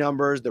testing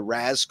numbers, the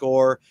RAS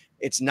score,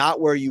 it's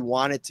not where you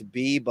want it to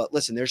be. But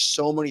listen, there's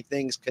so many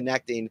things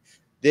connecting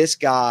this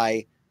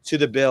guy to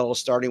the Bills,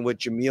 starting with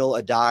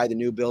Jamil Adai, the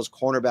new Bills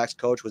cornerbacks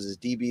coach, was his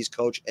DBs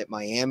coach at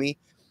Miami.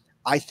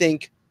 I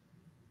think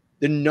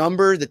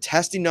the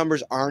testing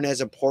numbers aren't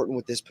as important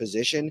with this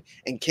position.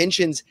 And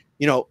Kinchins,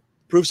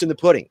 proofs in the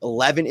pudding.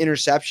 11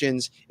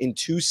 interceptions in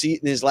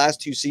his last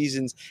 2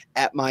 seasons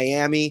at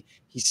Miami.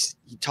 He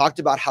talked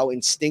about how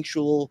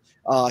instinctual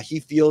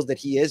he feels that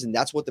he is, and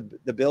that's what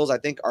the Bills, I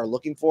think, are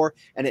looking for.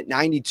 And at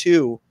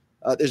 92,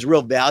 there's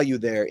real value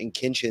there in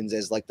Kinchins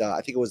as I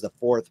think it was the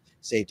 4th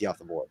safety off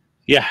the board.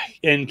 Yeah,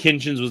 and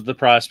Kinchins was the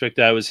prospect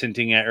I was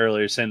hinting at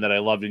earlier, saying that I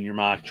loved in your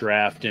mock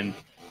draft. And,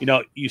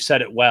 you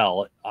said it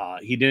well.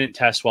 He didn't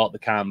test well at the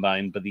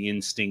combine, but the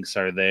instincts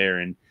are there.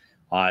 And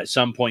at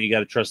some point, you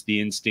got to trust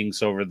the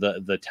instincts over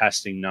the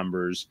testing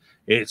numbers.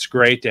 It's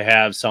great to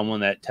have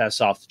someone that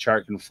tests off the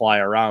chart, can fly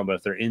around, but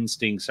if their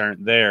instincts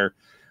aren't there,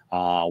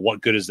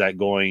 what good is that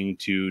going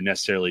to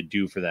necessarily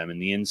do for them?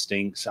 And the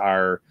instincts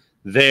are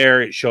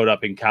there. It showed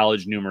up in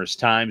college numerous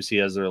times. He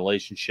has a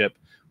relationship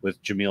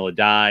with Jamil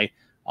Adai.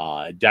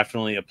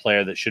 Definitely a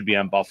player that should be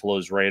on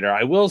Buffalo's radar.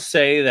 I will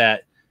say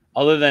that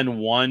other than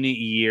 1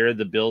 year,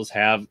 the Bills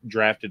have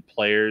drafted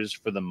players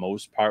for the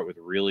most part with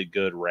really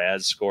good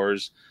RAS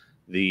scores,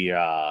 the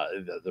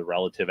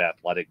relative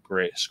athletic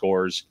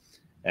scores.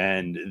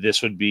 And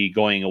this would be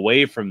going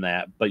away from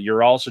that. But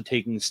you're also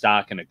taking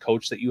stock in a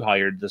coach that you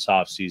hired this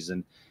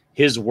offseason,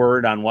 his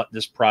word on what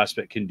this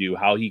prospect can do,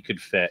 how he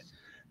could fit.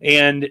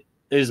 And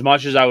as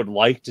much as I would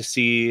like to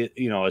see,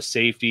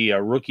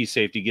 a rookie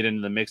safety get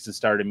into the mix and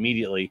start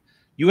immediately,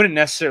 you wouldn't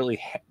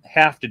necessarily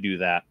have to do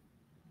that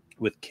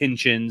with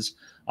Kinchins,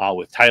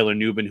 with Tyler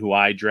Nubin, who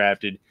I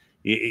drafted.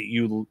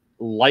 You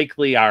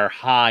likely are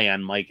high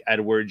on Mike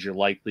Edwards. You're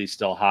likely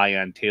still high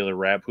on Taylor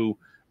Rapp, who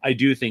I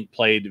do think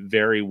played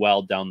very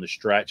well down the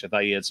stretch. I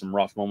thought he had some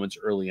rough moments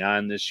early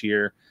on this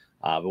year,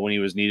 but when he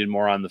was needed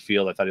more on the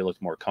field, I thought he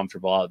looked more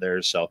comfortable out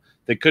there. So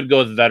they could go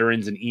with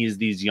veterans and ease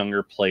these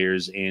younger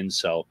players in.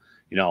 So,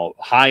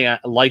 high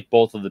like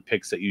both of the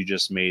picks that you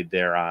just made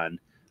there on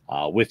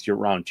with your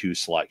round 2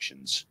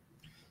 selections.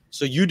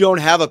 So you don't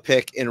have a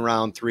pick in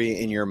round 3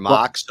 in your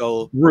mock.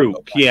 So Rook,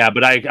 okay. Yeah,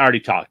 but I already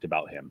talked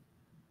about him.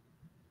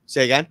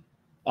 Say again.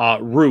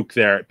 Rook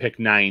there at pick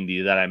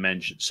 90 that I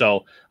mentioned.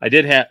 So I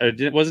did have,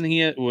 wasn't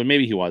he? Well,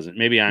 maybe he wasn't.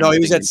 Maybe I'm. No, he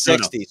was at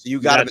 60. No. So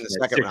you got him in the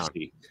second 60.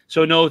 Round.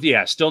 So no,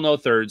 yeah, still no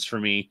thirds for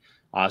me.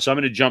 So I'm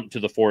going to jump to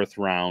the 4th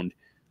round,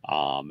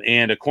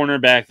 and a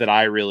cornerback that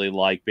I really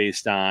like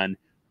based on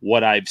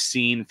what I've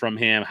seen from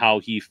him, how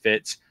he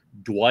fits.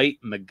 Dwight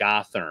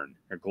McGlothern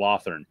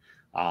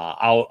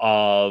out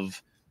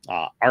of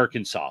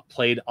Arkansas,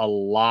 played a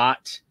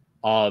lot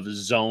of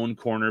zone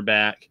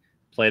cornerback.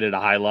 Played at a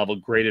high level,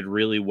 graded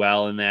really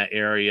well in that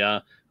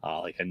area,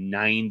 like a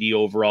 90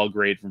 overall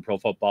grade from Pro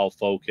Football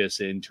Focus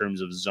in terms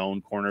of zone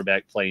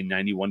cornerback play,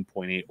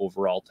 91.8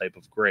 overall type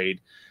of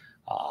grade.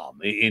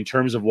 In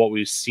terms of what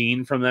we've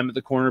seen from them at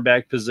the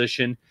cornerback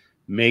position,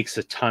 makes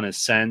a ton of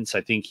sense.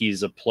 I think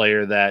he's a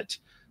player that,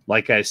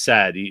 like I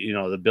said,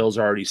 the Bills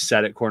are already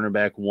set at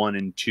cornerback 1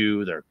 and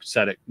 2. They're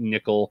set at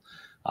nickel,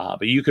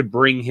 but you could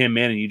bring him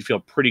in and you'd feel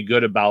pretty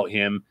good about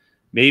him.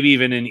 Maybe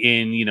even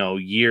in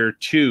year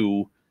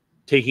 2,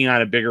 taking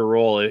on a bigger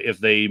role if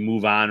they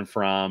move on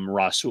from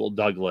Rasul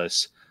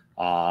Douglas,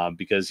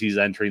 because he's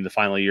entering the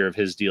final year of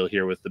his deal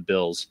here with the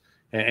Bills,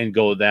 and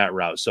go that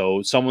route.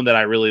 So someone that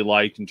I really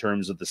liked in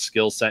terms of the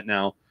skill set.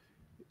 Now,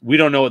 we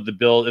don't know if the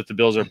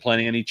Bills are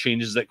planning any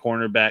changes at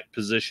cornerback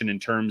position in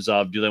terms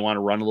of, do they want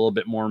to run a little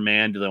bit more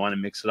man? Do they want to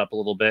mix it up a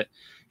little bit?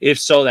 If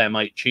so, that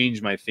might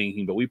change my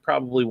thinking, but we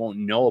probably won't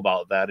know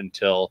about that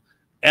until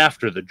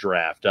after the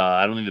draft.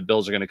 I don't think the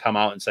Bills are going to come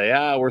out and say,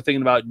 we're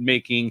thinking about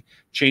making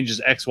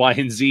changes X, Y,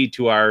 and Z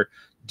to our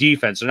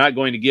defense. They're not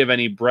going to give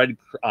any bread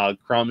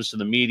crumbs to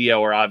the media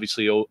or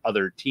obviously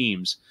other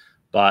teams,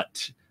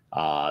 but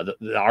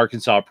the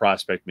Arkansas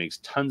prospect makes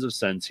tons of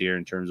sense here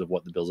in terms of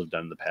what the Bills have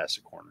done in the past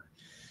at corner.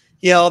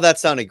 Yeah, well, that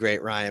sounded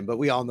great, Ryan, but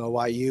we all know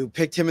why you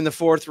picked him in the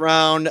 4th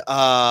round.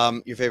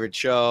 Your favorite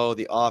show,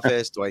 The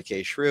Office, Dwight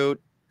K. Schrute,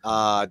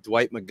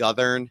 Dwight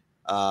McGlothern.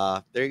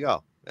 There you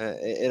go.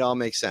 It all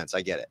makes sense.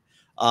 I get it.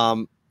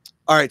 All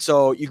right.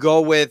 So you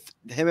go with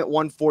him at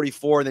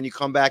 144, and then you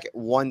come back at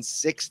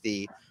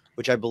 160,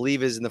 which I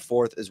believe is in the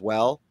 4th as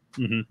well.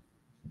 Mm-hmm.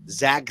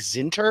 Zach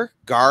Zinter,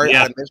 guard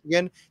out of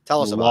Michigan.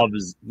 Tell us about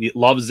it.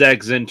 Love Zach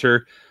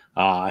Zinter.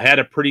 Had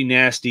a pretty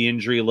nasty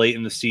injury late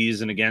in the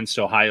season against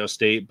Ohio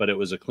State, but it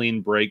was a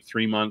clean break,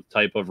 3-month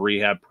type of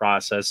rehab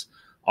process.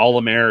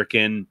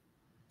 All-American.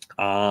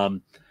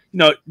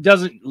 It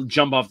doesn't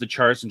jump off the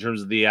charts in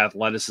terms of the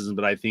athleticism,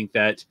 but I think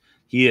that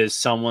he is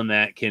someone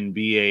that can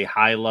be a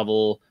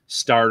high-level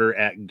starter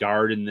at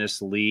guard in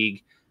this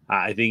league.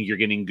 I think you're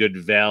getting good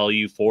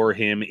value for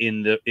him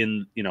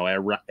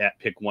at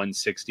pick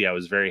 160. I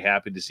was very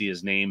happy to see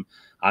his name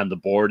on the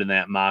board in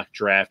that mock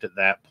draft at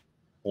that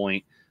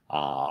point.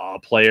 A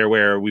player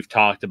where we've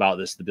talked about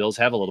this, the Bills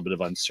have a little bit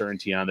of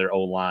uncertainty on their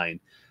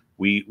O-line.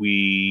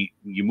 You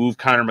move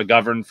Connor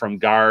McGovern from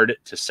guard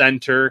to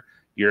center.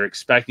 You're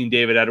expecting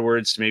David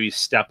Edwards to maybe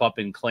step up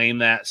and claim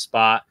that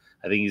spot.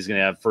 I think he's going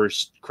to have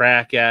first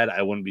crack at it.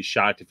 I wouldn't be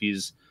shocked if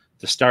he's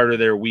the starter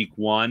there week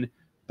 1,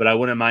 but I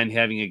wouldn't mind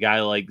having a guy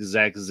like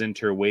Zach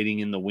Zinter waiting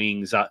in the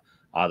wings,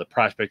 the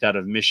prospect out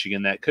of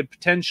Michigan that could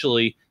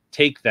potentially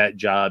take that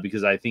job,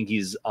 because I think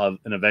he's an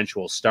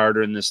eventual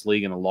starter in this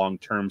league and a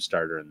long-term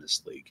starter in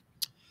this league.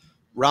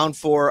 Round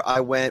 4,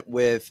 I went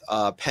with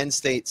Penn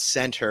State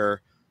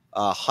center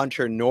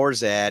Hunter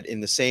Norzad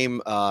in the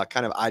same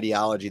kind of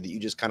ideology that you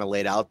just kind of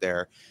laid out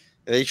there.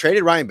 They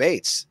traded Ryan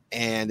Bates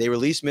and they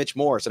released Mitch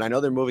Morse. And I know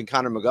they're moving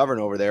Connor McGovern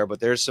over there, but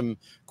there's some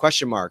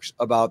question marks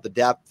about the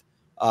depth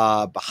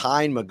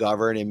behind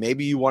McGovern. And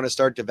maybe you want to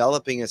start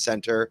developing a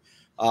center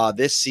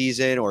this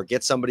season or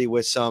get somebody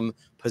with some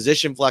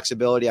position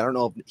flexibility. I don't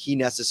know if he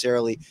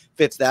necessarily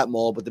fits that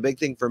mold, but the big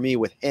thing for me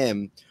with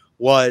him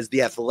was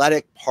the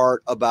athletic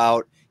part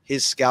about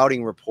his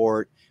scouting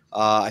report.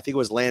 I think it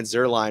was Lance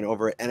Zierlein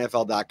over at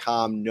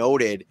NFL.com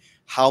noted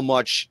how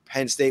much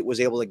Penn State was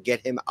able to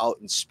get him out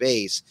in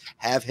space,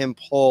 have him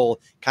pull,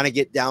 kind of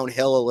get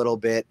downhill a little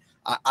bit.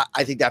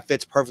 I think that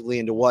fits perfectly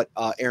into what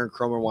Aaron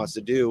Cromer wants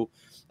to do.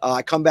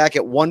 I come back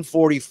at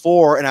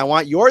 144, and I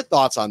want your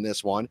thoughts on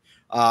this one.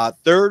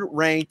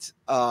 Third-ranked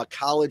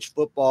college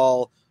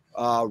football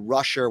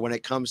rusher when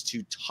it comes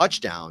to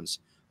touchdowns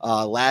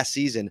last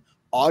season,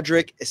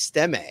 Audric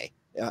Estime,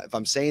 if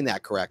I'm saying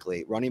that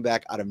correctly, running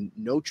back out of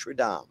Notre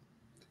Dame.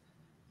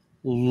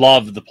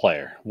 Love the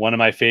player. One of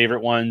my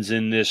favorite ones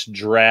in this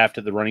draft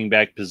at the running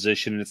back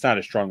position, and it's not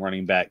a strong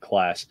running back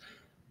class.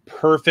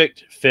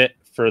 Perfect fit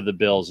for the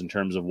Bills in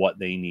terms of what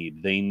they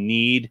need. They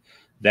need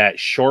that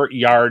short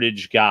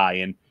yardage guy.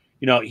 And,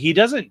 he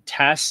doesn't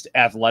test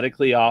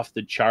athletically off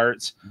the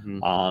charts.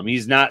 Mm-hmm.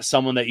 He's not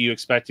someone that you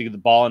expect to get the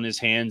ball in his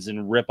hands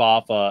and rip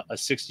off a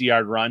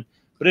 60-yard run.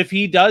 But if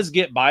he does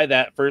get by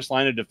that first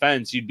line of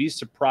defense, you'd be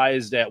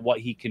surprised at what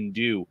he can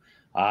do.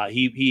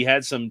 He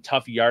had some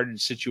tough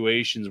yardage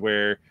situations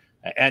where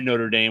at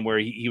Notre Dame where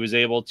he was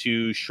able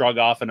to shrug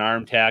off an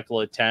arm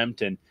tackle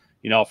attempt and,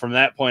 from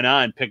that point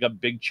on, pick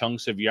up big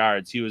chunks of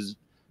yards. He was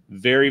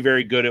very,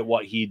 very good at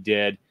what he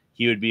did.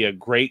 He would be a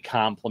great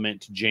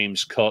complement to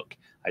James Cook.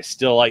 I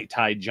still like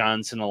Ty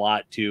Johnson a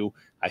lot too.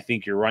 I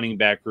think your running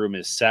back room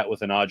is set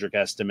with an Audric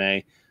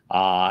Estime.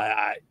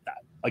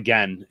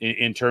 Again,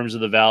 in terms of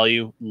the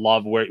value,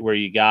 love where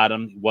you got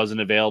him. He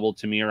wasn't available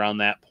to me around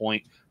that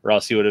point, or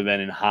else he would have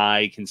been in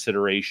high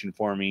consideration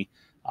for me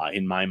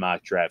in my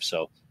mock draft.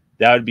 So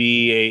that would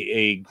be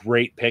a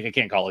great pick. I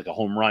can't call it like a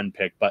home run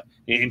pick, but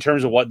in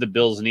terms of what the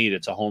Bills need,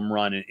 it's a home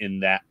run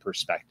in that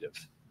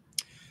perspective.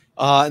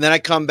 And then I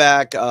come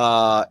back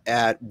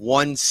at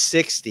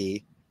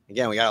 160.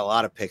 Again, we got a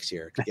lot of picks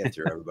here to get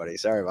through, everybody.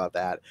 Sorry about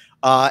that.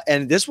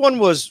 And this one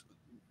was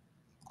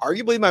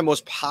arguably my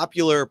most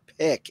popular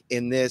pick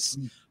in this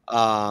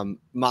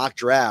mock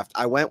draft.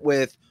 I went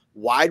with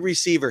wide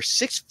receiver,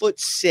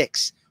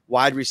 6'6"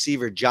 wide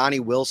receiver Johnny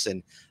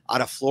Wilson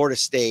out of Florida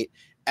State.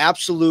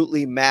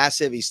 Absolutely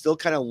massive. He's still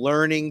kind of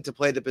learning to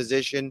play the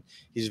position.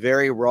 He's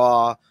very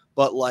raw,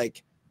 but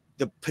like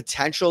the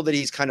potential that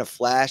he's kind of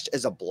flashed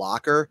as a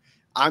blocker,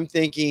 I'm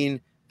thinking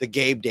the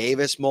Gabe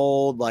Davis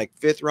mold, like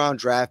 5th round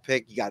draft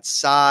pick. You got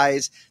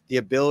size, the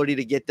ability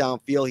to get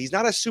downfield. He's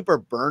not a super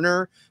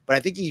burner, but I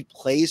think he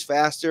plays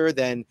faster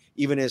than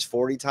even his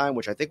 40 time,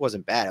 which I think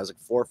wasn't bad. It was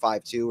like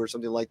 4.52 or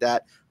something like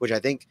that, which I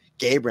think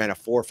Gabe ran a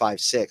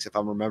 4.56, if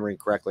I'm remembering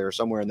correctly, or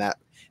somewhere in that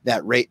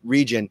rate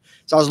region.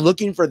 So I was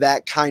looking for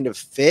that kind of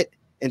fit.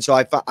 And so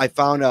I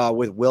found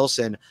with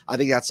Wilson, I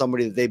think that's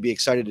somebody that they'd be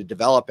excited to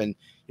develop. And,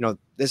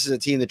 this is a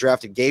team that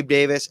drafted Gabe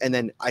Davis and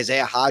then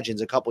Isaiah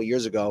Hodgins a couple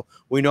years ago.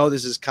 We know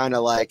this is kind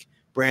of like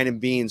Brandon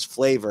Beane's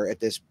flavor at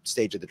this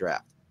stage of the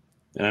draft.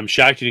 And I'm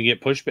shocked you didn't get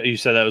pushed. You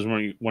said that was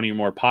one of your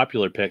more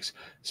popular picks.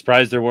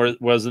 Surprised there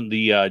wasn't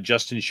the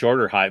Justin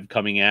Shorter hype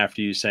coming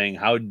after you saying,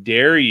 how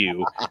dare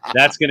you?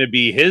 That's going to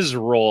be his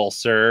role,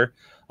 sir.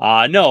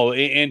 No,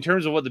 in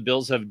terms of what the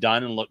Bills have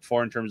done and looked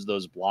for in terms of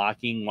those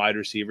blocking wide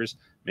receivers,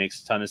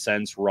 makes a ton of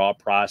sense. Raw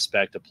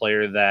prospect, a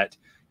player that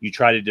you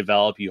try to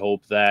develop. You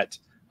hope that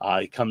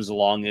he comes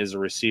along as a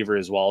receiver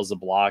as well as a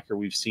blocker.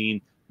 We've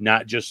seen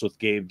not just with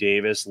Gabe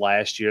Davis.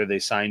 Last year, they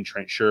signed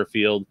Trent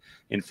Sherfield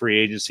in free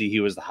agency. He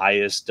was the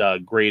highest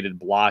graded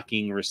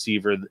blocking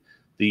receiver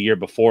the year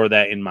before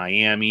that in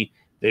Miami.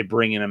 They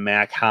bring in a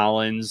Mac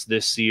Hollins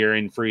this year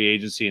in free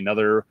agency,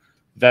 another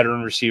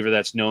veteran receiver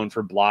that's known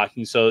for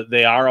blocking. So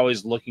they are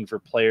always looking for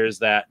players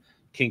that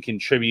can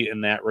contribute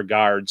in that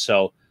regard.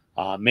 So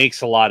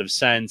makes a lot of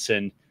sense.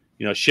 And,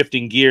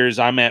 shifting gears,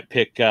 I'm at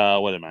pick,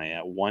 what am I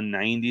at?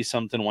 190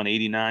 something,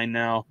 189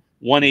 now,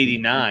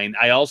 189.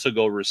 I also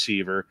go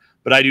receiver,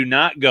 but I do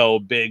not go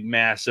big,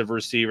 massive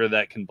receiver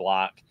that can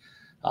block.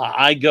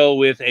 I go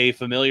with a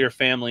familiar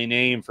family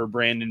name for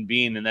Brandon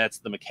Beane, and that's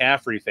the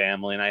McCaffrey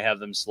family. And I have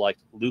them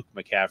select Luke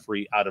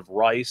McCaffrey out of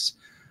Rice.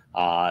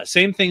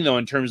 Same thing, though,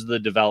 in terms of the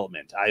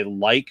development. I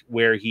like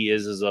where he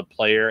is as a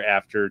player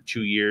after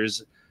 2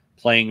 years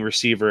playing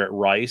receiver at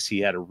Rice.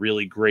 He had a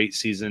really great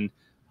season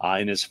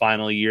in his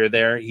final year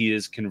there. He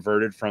is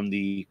converted from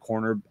the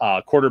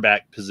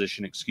quarterback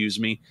position,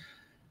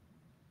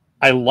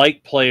 I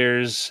like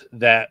players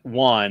that,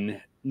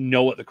 one,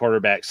 know what the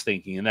quarterback's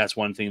thinking, and that's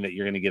one thing that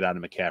you're going to get out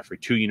of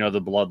McCaffrey. Two,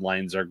 the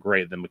bloodlines are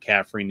great, the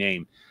McCaffrey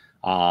name.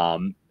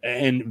 And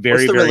very,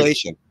 What's the very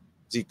relation?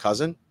 Is he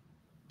cousin?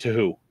 To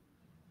who?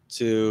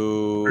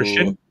 To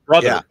Christian?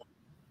 Brother. Yeah.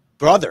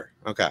 Brother.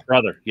 Okay.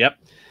 Brother. Yep.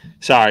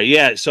 Sorry.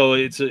 Yeah. So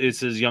it's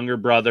his younger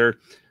brother.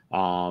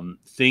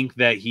 Think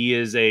that he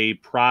is a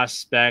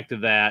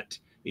prospect that,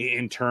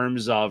 in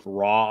terms of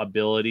raw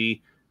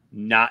ability,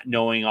 not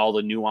knowing all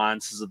the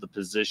nuances of the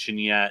position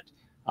yet,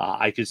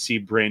 I could see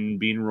Brandon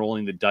Beane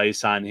rolling the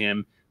dice on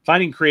him,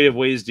 finding creative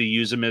ways to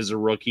use him as a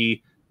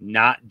rookie,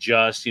 not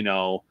just,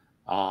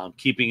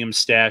 keeping him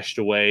stashed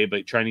away,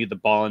 but trying to get the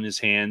ball in his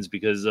hands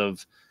because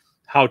of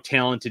how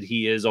talented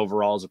he is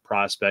overall as a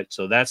prospect.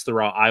 So that's the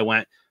route I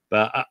went.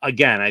 But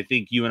again, I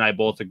think you and I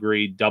both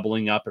agree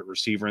doubling up at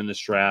receiver in this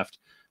draft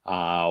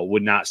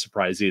would not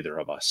surprise either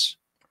of us.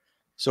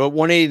 So at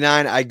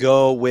 189, I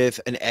go with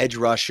an edge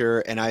rusher,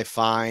 and I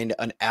find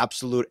an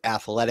absolute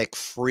athletic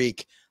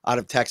freak out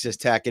of Texas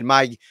Tech. And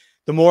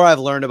the more I've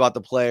learned about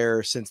the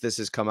player since this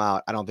has come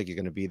out, I don't think you're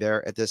going to be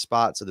there at this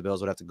spot. So the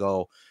Bills would have to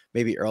go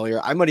maybe earlier.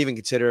 I might even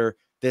consider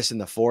this in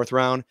the 4th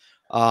round.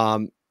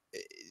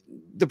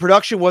 The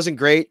production wasn't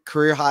great.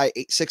 Career high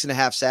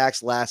 6.5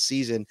 sacks last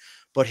season,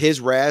 but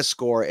his RAS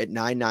score at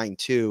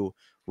 992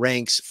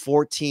 ranks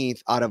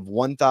 14th out of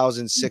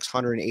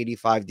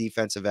 1,685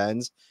 defensive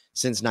ends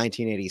since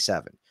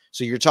 1987.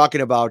 So you're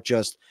talking about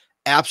just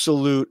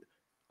absolute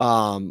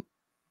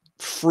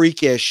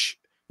freakish,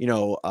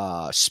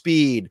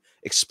 speed,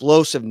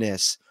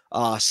 explosiveness,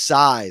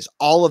 size,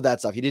 all of that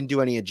stuff. He didn't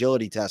do any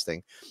agility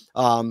testing.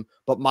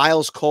 But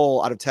Miles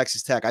Cole out of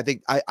Texas Tech, I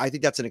think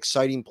that's an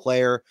exciting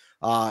player,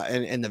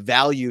 and the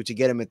value to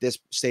get him at this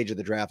stage of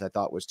the draft, I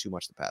thought was too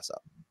much to pass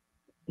up.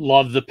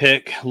 Love the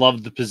pick,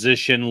 love the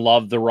position,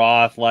 love the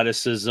raw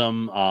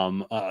athleticism.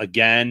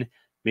 Again,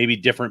 maybe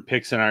different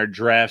picks in our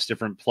drafts,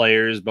 different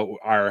players, but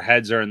our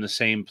heads are in the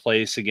same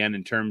place again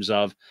in terms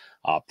of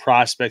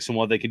prospects and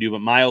what they can do. But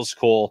Miles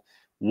Cole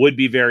would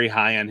be very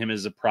high on him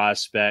as a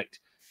prospect.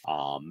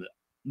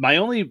 My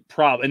only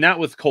problem, and not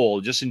with Cole,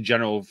 just in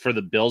general for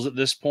the Bills at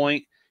this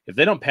point, if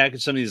they don't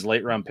package some of these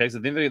late round picks, I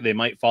think they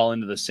might fall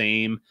into the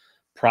same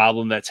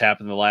problem that's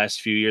happened the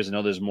last few years. I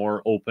know there's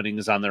more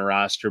openings on their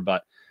roster,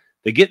 but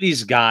they get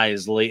these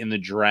guys late in the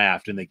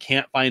draft and they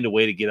can't find a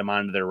way to get them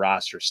onto their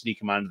roster, sneak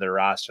them onto their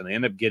roster. And they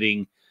end up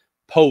getting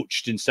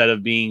poached instead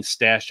of being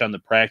stashed on the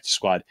practice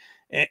squad.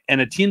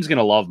 And a team's going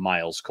to love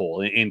Miles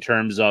Cole in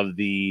terms of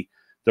the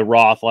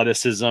raw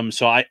athleticism.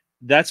 So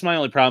that's my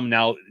only problem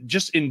now,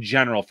 just in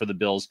general for the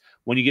Bills.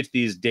 When you get to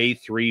these day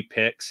 3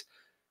 picks,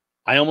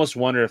 I almost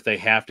wonder if they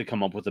have to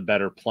come up with a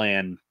better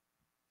plan,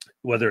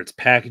 whether it's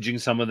packaging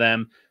some of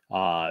them,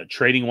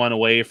 trading one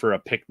away for a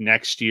pick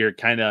next year,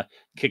 kind of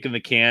kicking the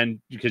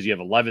can because you have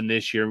 11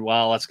 this year.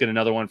 Well, let's get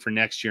another one for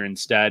next year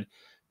instead,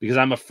 because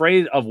I'm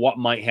afraid of what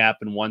might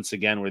happen once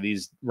again, where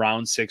these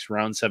round 6,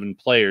 round 7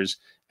 players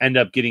end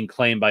up getting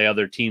claimed by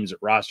other teams at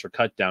roster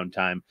cutdown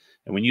time.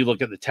 And when you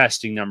look at the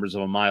testing numbers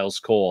of a Miles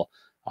Cole,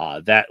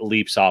 that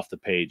leaps off the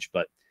page.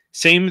 But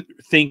same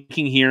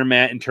thinking here,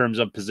 Matt, in terms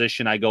of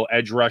position. I go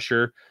edge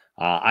rusher.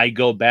 I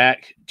go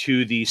back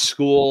to the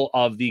school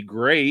of the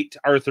great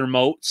Arthur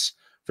Moats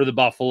for the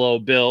Buffalo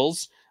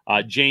Bills.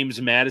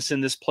 James Madison,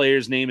 this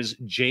player's name is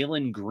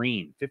Jalen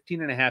Green,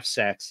 15.5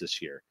 sacks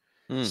this year.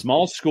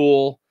 Small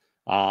school,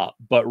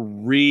 but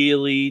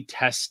really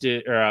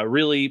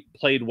really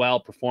played well,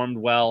 performed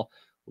well,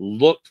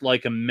 looked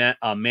like a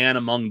man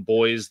among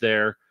boys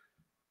there.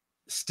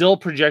 Still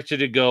projected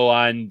to go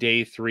on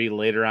day 3,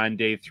 later on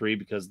day 3,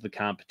 because of the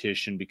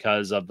competition,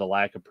 because of the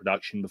lack of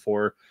production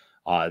before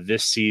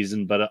this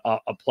season. But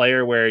a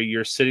player where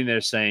you're sitting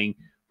there saying,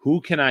 who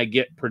can I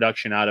get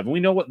production out of? And we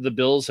know what the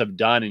Bills have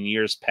done in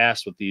years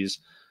past with these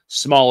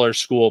smaller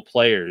school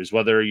players,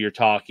 whether you're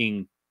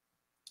talking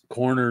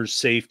corners,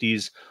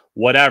 safeties,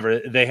 whatever.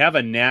 They have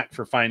a knack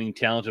for finding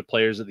talented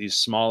players at these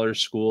smaller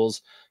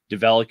schools,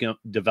 developing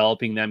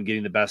them,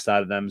 getting the best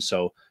out of them.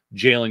 So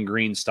Jalen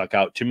Green stuck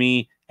out to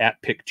me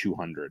at pick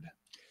 200.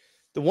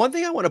 The one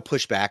thing I want to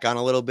push back on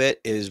a little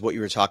bit is what you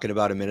were talking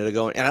about a minute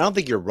ago. And I don't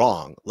think you're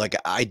wrong. Like,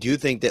 I do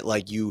think that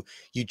like you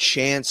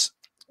chance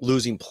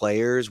losing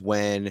players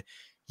when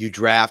you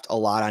draft a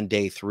lot on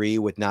day 3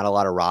 with not a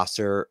lot of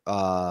roster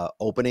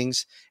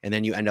openings, and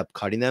then you end up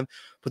cutting them.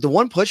 But the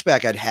one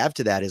pushback I'd have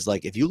to that is,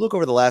 like, if you look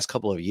over the last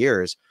couple of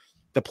years,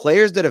 the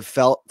players that have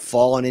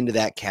fallen into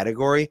that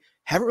category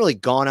haven't really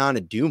gone on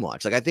to do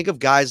much. Like, I think of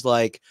guys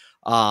like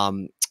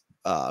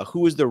who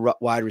was the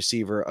wide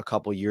receiver a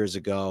couple years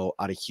ago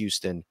out of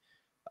Houston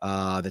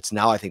that's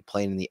now I think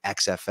playing in the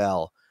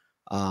XFL.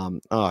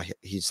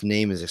 His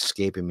name is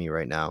escaping me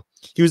right now.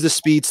 He was the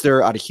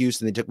speedster out of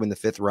Houston. They took him in the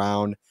 5th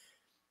round.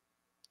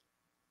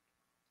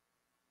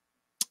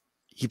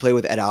 He played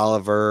with Ed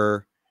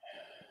Oliver.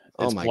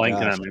 Oh my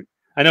gosh.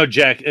 I know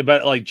Jack,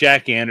 but like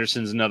Jack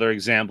Anderson's another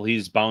example.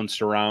 He's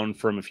bounced around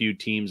from a few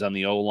teams on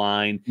the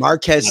O-line.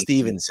 Marquez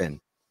Stevenson.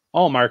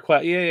 Oh,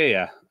 Marquez.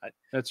 Yeah.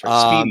 That's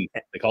right. Speedy.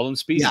 They called him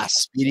Speedy. Yeah,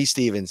 Speedy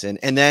Stevenson.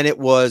 And then it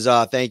was,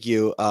 thank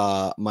you,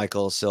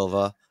 Michael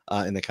Silva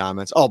in the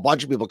comments. Oh, a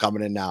bunch of people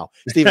coming in now.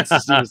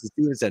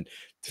 Stevenson.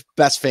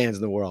 Best fans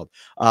in the world.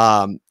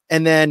 And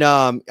then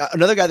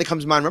another guy that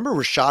comes to mind, remember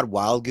Rashad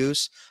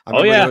Wildgoose? I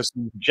remember there was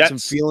some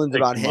feelings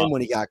about him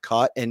when he got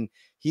cut, and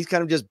he's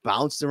kind of just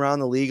bounced around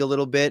the league a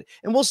little bit.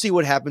 And we'll see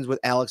what happens with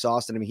Alex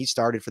Austin. I mean, he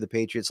started for the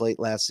Patriots late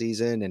last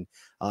season,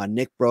 and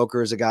Nick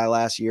Broker is a guy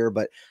last year.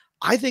 But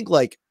I think,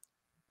 like,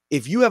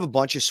 if you have a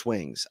bunch of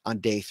swings on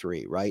day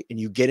 3, right, and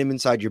you get him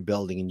inside your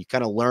building and you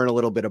kind of learn a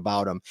little bit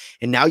about him,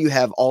 and now you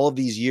have all of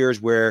these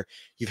years where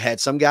you've had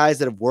some guys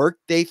that have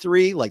worked day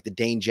 3, like the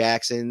Dane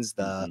Jacksons,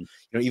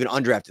 even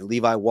undrafted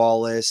Levi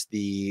Wallace,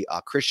 the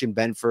Christian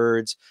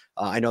Benfords.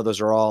 I know those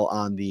are all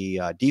on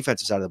the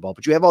defensive side of the ball,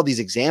 but you have all these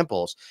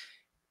examples.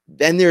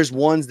 Then there's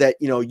ones that,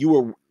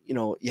 you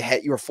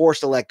were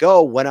forced to let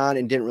go, went on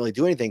and didn't really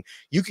do anything.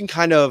 You can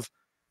kind of,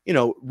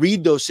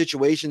 read those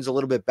situations a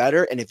little bit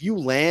better. And if you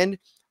land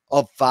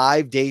of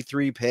 5 day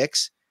 3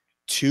 picks,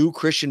 2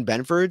 Christian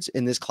Benfords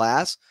in this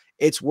class,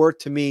 it's worth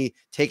to me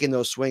taking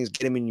those swings,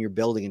 get them in your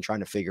building and trying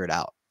to figure it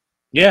out.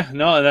 Yeah,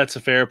 no, that's a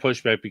fair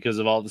pushback because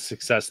of all the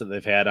success that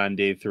they've had on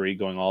day 3,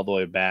 going all the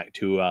way back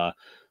to a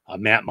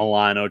Matt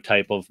Milano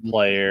type of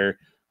player,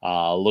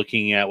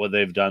 looking at what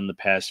they've done the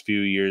past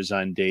few years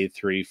on day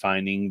 3,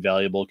 finding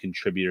valuable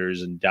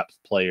contributors and depth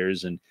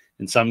players, and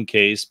in some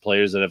case,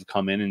 players that have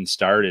come in and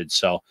started.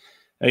 So,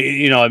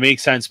 it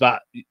makes sense.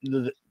 But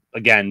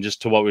again,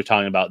 just to what we're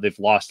talking about, they've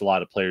lost a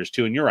lot of players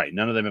too. And you're right.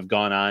 None of them have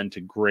gone on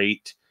to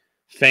great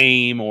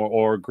fame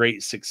or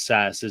great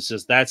success. It's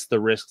just, that's the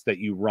risks that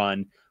you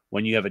run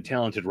when you have a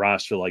talented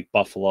roster like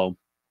Buffalo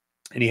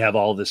and you have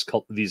all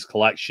these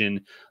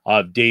collection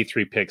of day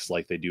 3 picks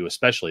like they do,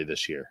 especially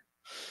this year.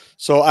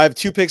 So I have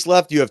 2 picks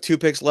left. You have 2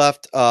 picks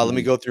left. Let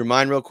me Mhm. go through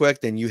mine real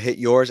quick. Then you hit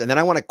yours, and then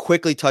I want to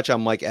quickly touch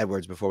on Mike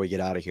Edwards before we get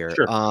out of here.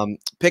 Sure.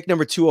 Pick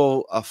number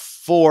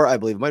 204, I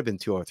believe it might have been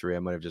 203. I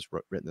might have just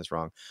written this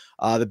wrong.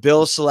 The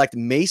Bills select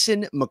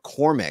Mason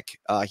McCormick.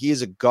 He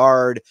is a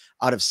guard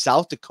out of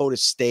South Dakota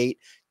State.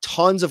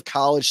 Tons of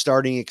college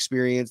starting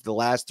experience the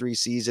last 3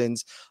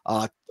 seasons.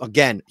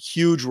 Again,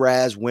 huge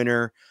Raz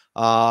winner.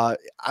 I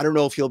don't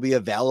know if he'll be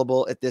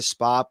available at this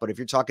spot, but if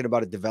you're talking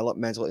about a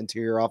developmental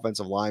interior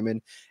offensive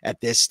lineman at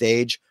this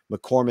stage,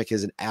 McCormick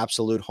is an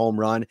absolute home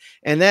run.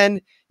 And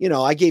then,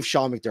 I gave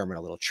Sean McDermott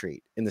a little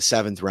treat in the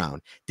 7th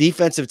round.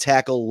 Defensive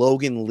tackle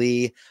Logan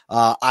Lee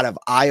out of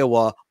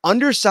Iowa,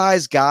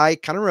 undersized guy,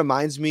 kind of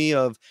reminds me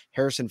of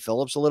Harrison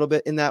Phillips a little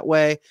bit in that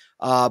way,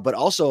 but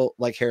also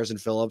like Harrison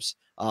Phillips,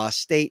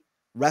 state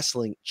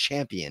wrestling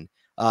champion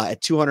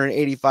at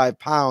 285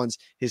 pounds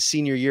his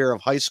senior year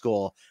of high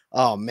school.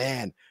 Oh,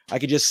 man, I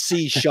could just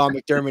see Sean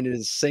McDermott in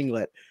his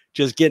singlet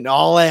just getting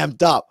all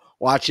amped up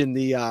watching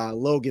the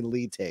Logan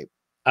Lee tape.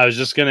 I was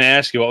just going to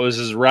ask you, what was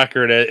his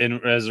record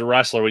as a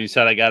wrestler when you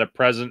said I got a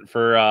present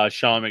for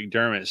Sean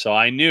McDermott? So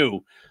I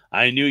knew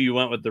you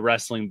went with the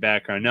wrestling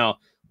background. Now,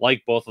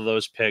 like both of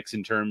those picks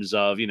in terms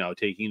of,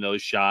 taking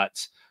those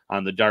shots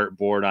on the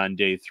dartboard on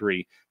day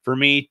 3. For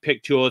me,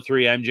 pick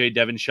 203, MJ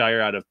Devonshire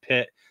out of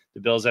Pitt. The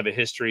Bills have a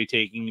history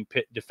taking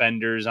Pitt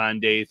defenders on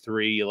day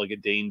 3. You look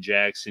at Dane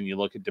Jackson, you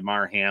look at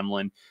DeMar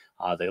Hamlin.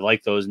 They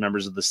like those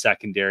members of the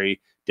secondary.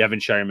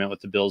 Devonshire met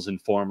with the Bills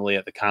informally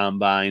at the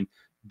Combine.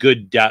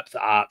 Good depth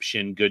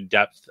option, good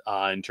depth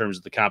in terms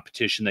of the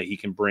competition that he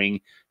can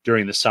bring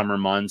during the summer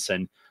months,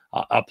 and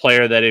a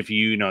player that if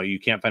you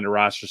can't find a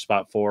roster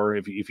spot for,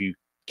 if you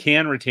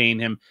can retain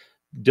him,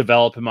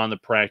 develop him on the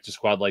practice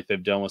squad like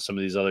they've done with some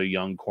of these other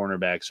young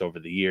cornerbacks over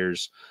the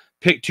years.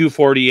 Pick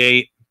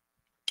 248.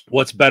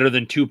 What's better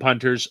than 2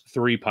 punters?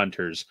 3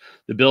 punters.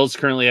 The Bills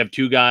currently have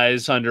 2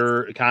 guys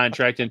under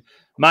contract, and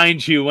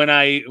mind you, when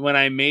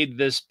I made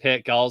this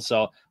pick,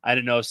 also I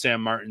didn't know if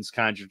Sam Martin's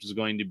contract was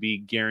going to be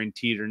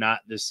guaranteed or not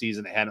this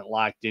season. It hadn't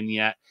locked in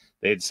yet.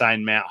 They had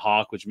signed Matt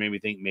Hawk, which made me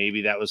think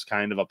maybe that was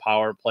kind of a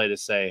power play to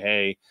say,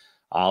 hey,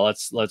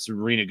 let's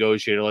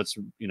renegotiate or let's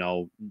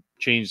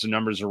change the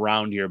numbers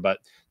around here. But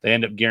they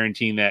end up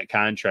guaranteeing that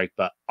contract.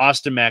 But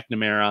Austin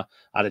McNamara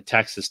out of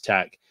Texas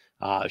Tech.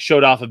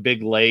 Showed off a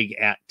big leg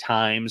at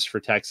times for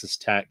Texas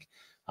Tech.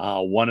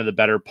 One of the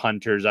better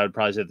punters. I would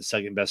probably say the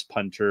second best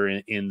punter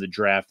in the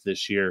draft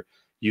this year.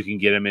 You can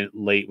get him in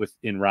late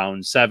in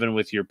round 7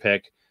 with your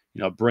pick.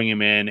 Bring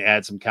him in,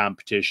 add some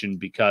competition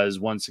because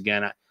once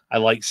again, I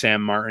like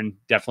Sam Martin.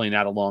 Definitely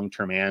not a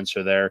long-term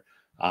answer there.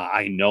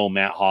 I know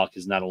Matt Hawk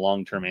is not a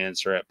long-term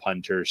answer at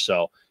punter.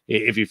 So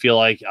if you feel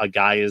like a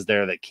guy is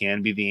there that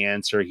can be the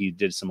answer, he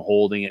did some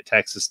holding at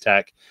Texas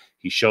Tech.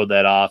 He showed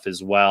that off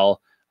as well.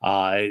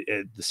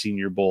 At the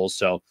Senior Bowl.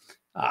 So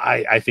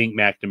I think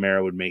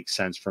McNamara would make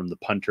sense from the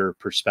punter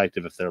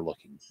perspective if they're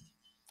looking.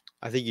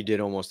 I think you did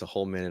almost a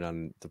whole minute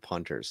on the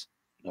punters.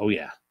 Oh,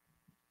 yeah.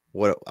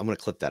 I'm going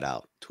to clip that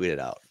out, tweet it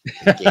out.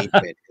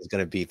 Engagement is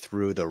going to be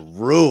through the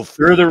roof.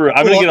 Through the roof.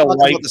 I'm going to get a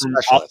like from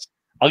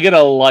I'll get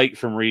a like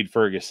from Reed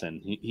Ferguson.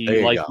 He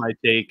likes my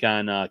take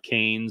on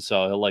Kane,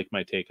 so he'll like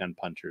my take on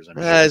punters.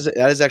 That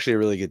is actually a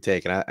really good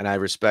take, and I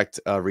respect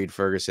Reed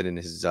Ferguson and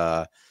his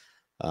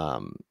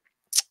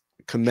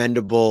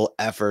commendable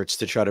efforts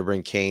to try to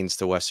bring Canes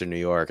to Western New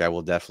York. I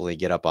will definitely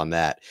get up on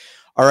that.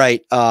 All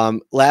right.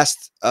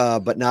 Last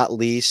but not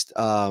least,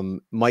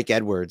 Mike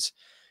Edwards.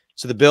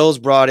 So the Bills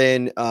brought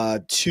in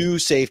 2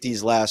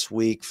 safeties last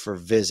week for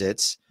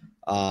visits.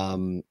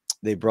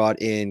 They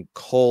brought in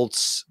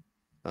Colts.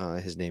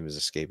 His name is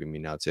escaping me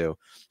now too.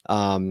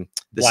 The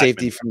Blackman.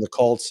 Safety from the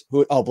Colts.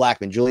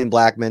 Blackman, Julian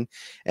Blackman.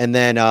 And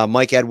then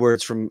Mike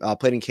Edwards from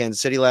played in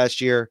Kansas City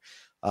last year.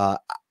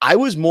 I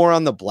was more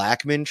on the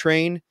Blackman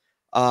train.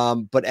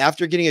 But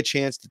after getting a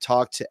chance to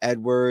talk to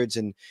Edwards,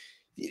 and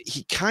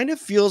he kind of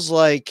feels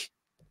like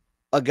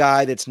a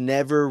guy that's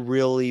never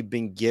really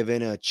been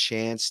given a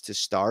chance to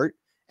start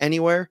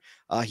anywhere.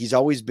 He's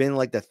always been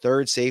like the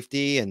 3rd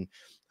safety and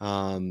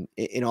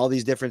in all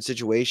these different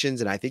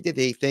situations. And I think that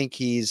they think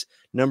he's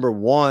number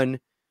 1,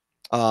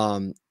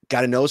 got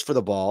a nose for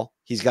the ball.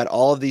 He's got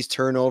all of these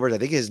turnovers. I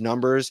think his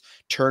numbers,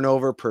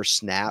 turnover per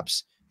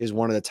snaps, is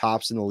one of the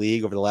tops in the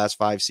league over the last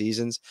 5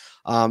 seasons.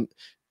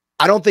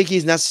 I don't think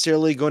he's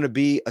necessarily going to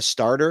be a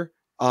starter.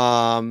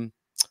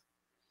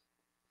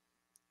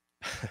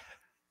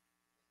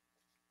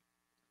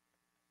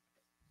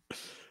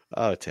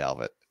 Oh,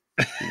 Talbot,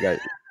 you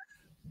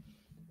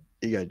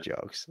got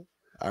jokes.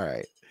 All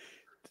right.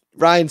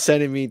 Ryan's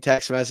sending me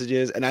text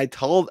messages, and I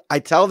tell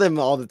them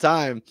all the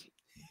time,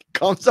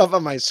 comes up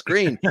on my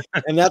screen.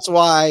 And that's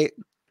why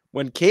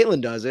when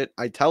Caitlin does it,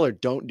 I tell her,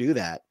 don't do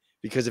that,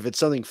 because if it's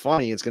something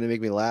funny, it's going to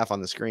make me laugh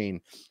on the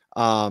screen.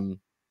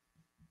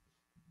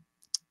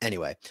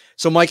 Anyway,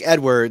 so Mike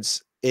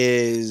Edwards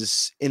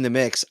is in the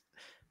mix.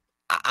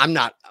 I'm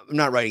not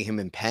writing him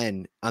in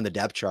pen on the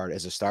depth chart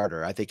as a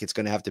starter. I think it's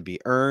going to have to be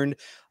earned.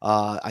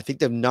 I think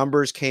the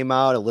numbers came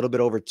out a little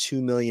bit over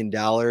 $2 million.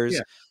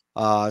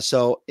 Yeah.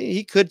 So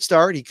he could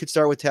start. He could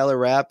start with Taylor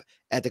Rapp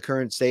at the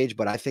current stage,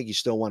 but I think you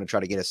still want to try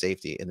to get a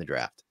safety in the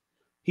draft.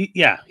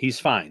 He's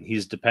fine.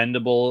 He's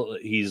dependable.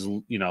 He's,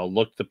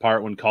 looked the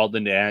part when called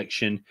into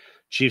action.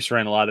 Chiefs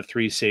ran a lot of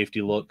 3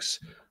 safety looks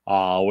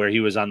where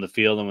he was on the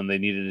field, and when they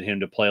needed him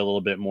to play a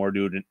little bit more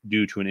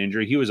due to an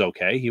injury, he was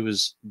okay. He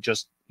was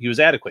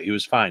adequate. He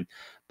was fine,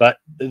 but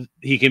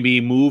he can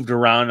be moved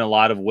around in a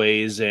lot of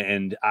ways,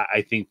 and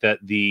I think that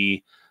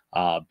the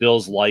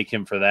Bills like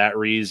him for that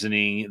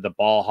reasoning. The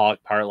ball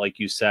hawk part, like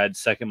you said,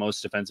 second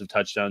most defensive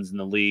touchdowns in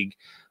the league.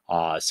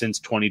 Since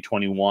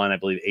 2021, I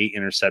believe 8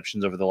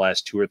 interceptions over the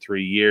last 2 or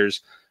 3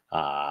 years.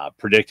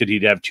 Predicted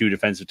he'd have 2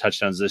 defensive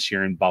touchdowns this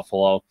year in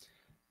Buffalo.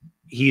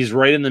 He's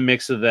right in the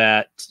mix of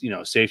that,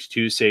 safety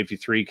 2, safety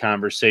 3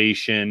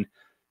 conversation.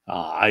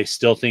 I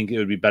still think it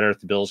would be better if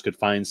the Bills could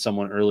find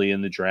someone early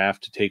in the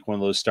draft to take one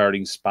of those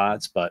starting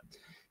spots. But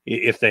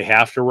if they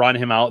have to run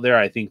him out there,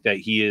 I think that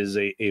he is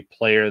a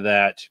player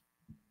that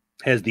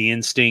has the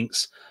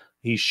instincts.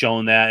 He's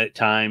shown that at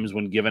times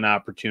when given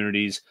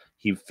opportunities.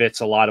 He fits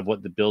a lot of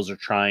what the Bills are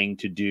trying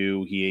to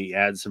do. He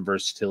adds some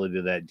versatility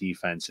to that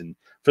defense. And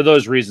for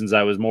those reasons,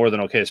 I was more than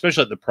okay,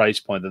 especially at the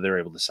price point that they're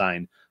able to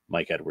sign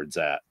Mike Edwards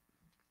at.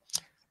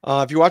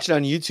 If you're watching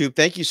on YouTube,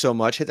 thank you so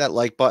much. Hit that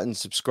like button,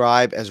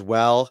 subscribe as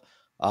well.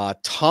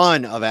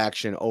 Ton of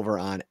action over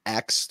on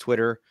X,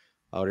 Twitter,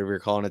 whatever you're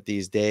calling it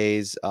these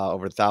days.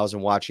 Over 1,000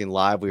 watching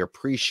live. We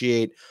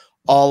appreciate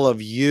all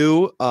of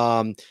you.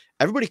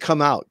 Everybody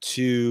come out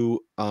to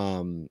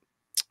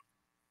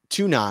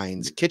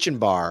 2-9's Kitchen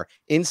Bar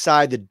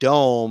inside the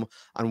Dome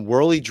on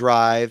Worley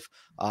Drive,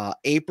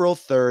 April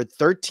 3rd,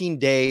 13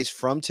 days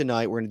from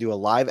tonight. We're going to do a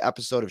live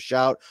episode of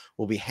Shout.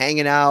 We'll be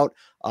hanging out.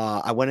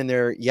 I went in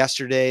there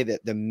yesterday.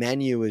 The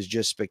menu is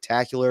just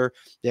spectacular.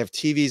 They have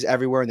TVs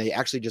everywhere, and they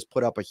actually just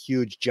put up a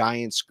huge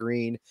giant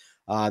screen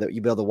that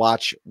you'll be able to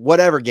watch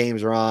whatever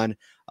games are on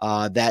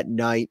that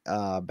night.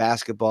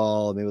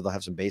 Basketball, maybe they'll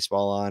have some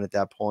baseball on at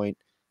that point.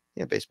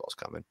 Yeah, baseball's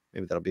coming.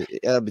 Maybe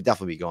it'll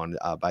definitely be going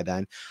by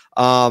then.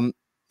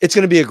 It's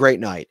going to be a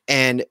great night.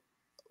 And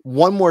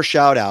one more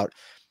shout out.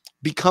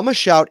 Become a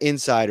Shout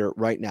Insider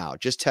right now.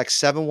 Just text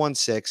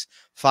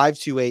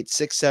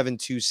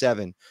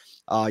 716-528-6727.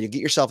 You'll get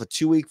yourself a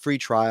 2-week free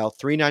trial,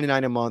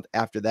 $3.99 a month.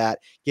 After that,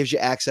 gives you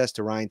access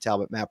to Ryan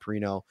Talbot, Matt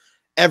Parrino,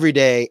 every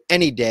day,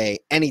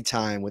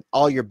 anytime, with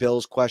all your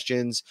Bills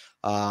questions,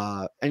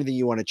 anything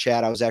you want to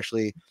chat. I was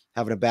actually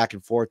having a back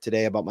and forth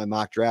today about my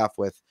mock draft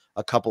with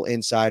a couple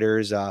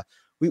insiders.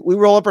 We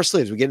roll up our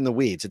sleeves. We get in the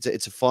weeds.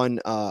 It's a fun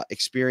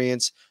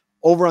experience.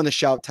 Over on the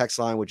Shout text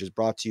line, which is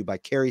brought to you by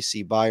Carrie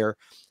C. Byer,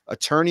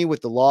 attorney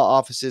with the law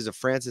offices of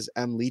Francis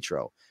M.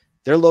 Litro.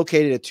 They're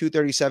located at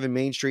 237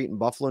 Main Street in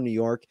Buffalo, New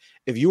York.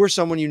 If you or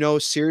someone you know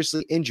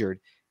seriously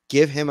injured,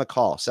 give him a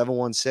call,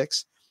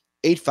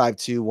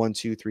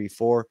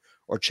 716-852-1234,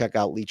 or check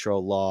out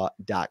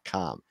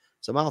litrolaw.com.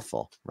 It's a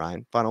mouthful.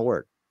 Ryan, final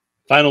word.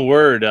 Final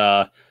word.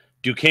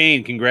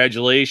 Duquesne,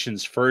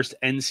 congratulations. First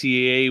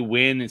NCAA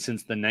win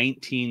since the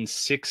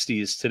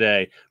 1960s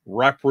today,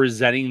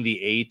 representing the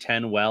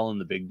A-10 well in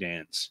the big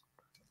dance.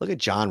 Look at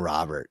John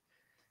Robert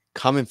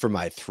coming for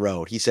my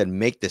throat. He said,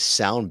 make this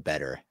sound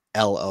better.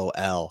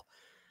 LOL.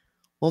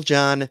 Well,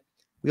 John,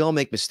 we all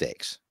make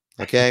mistakes.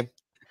 Okay.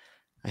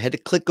 I had to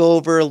click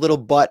over a little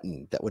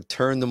button that would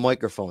turn the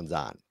microphones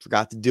on.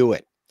 Forgot to do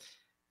it.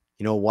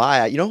 You know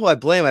why? You know who I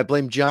blame? I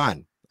blame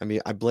John.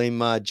 I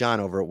blame John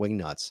over at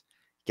Wingnuts.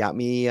 Got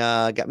me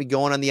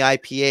going on the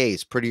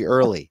IPAs pretty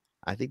early.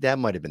 I think that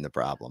might have been the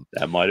problem.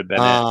 That might have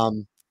been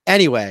it.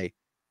 Anyway,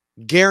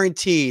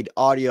 guaranteed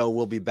audio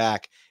will be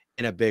back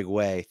in a big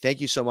way.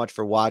 Thank you so much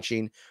for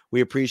watching.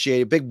 We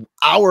appreciate it. Big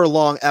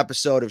hour-long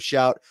episode of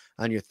Shout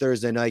on your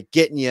Thursday night,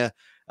 getting you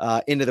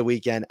into the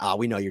weekend.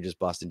 We know you're just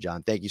busting,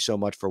 John. Thank you so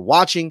much for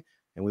watching,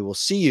 and we will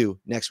see you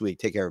next week.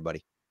 Take care,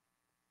 everybody.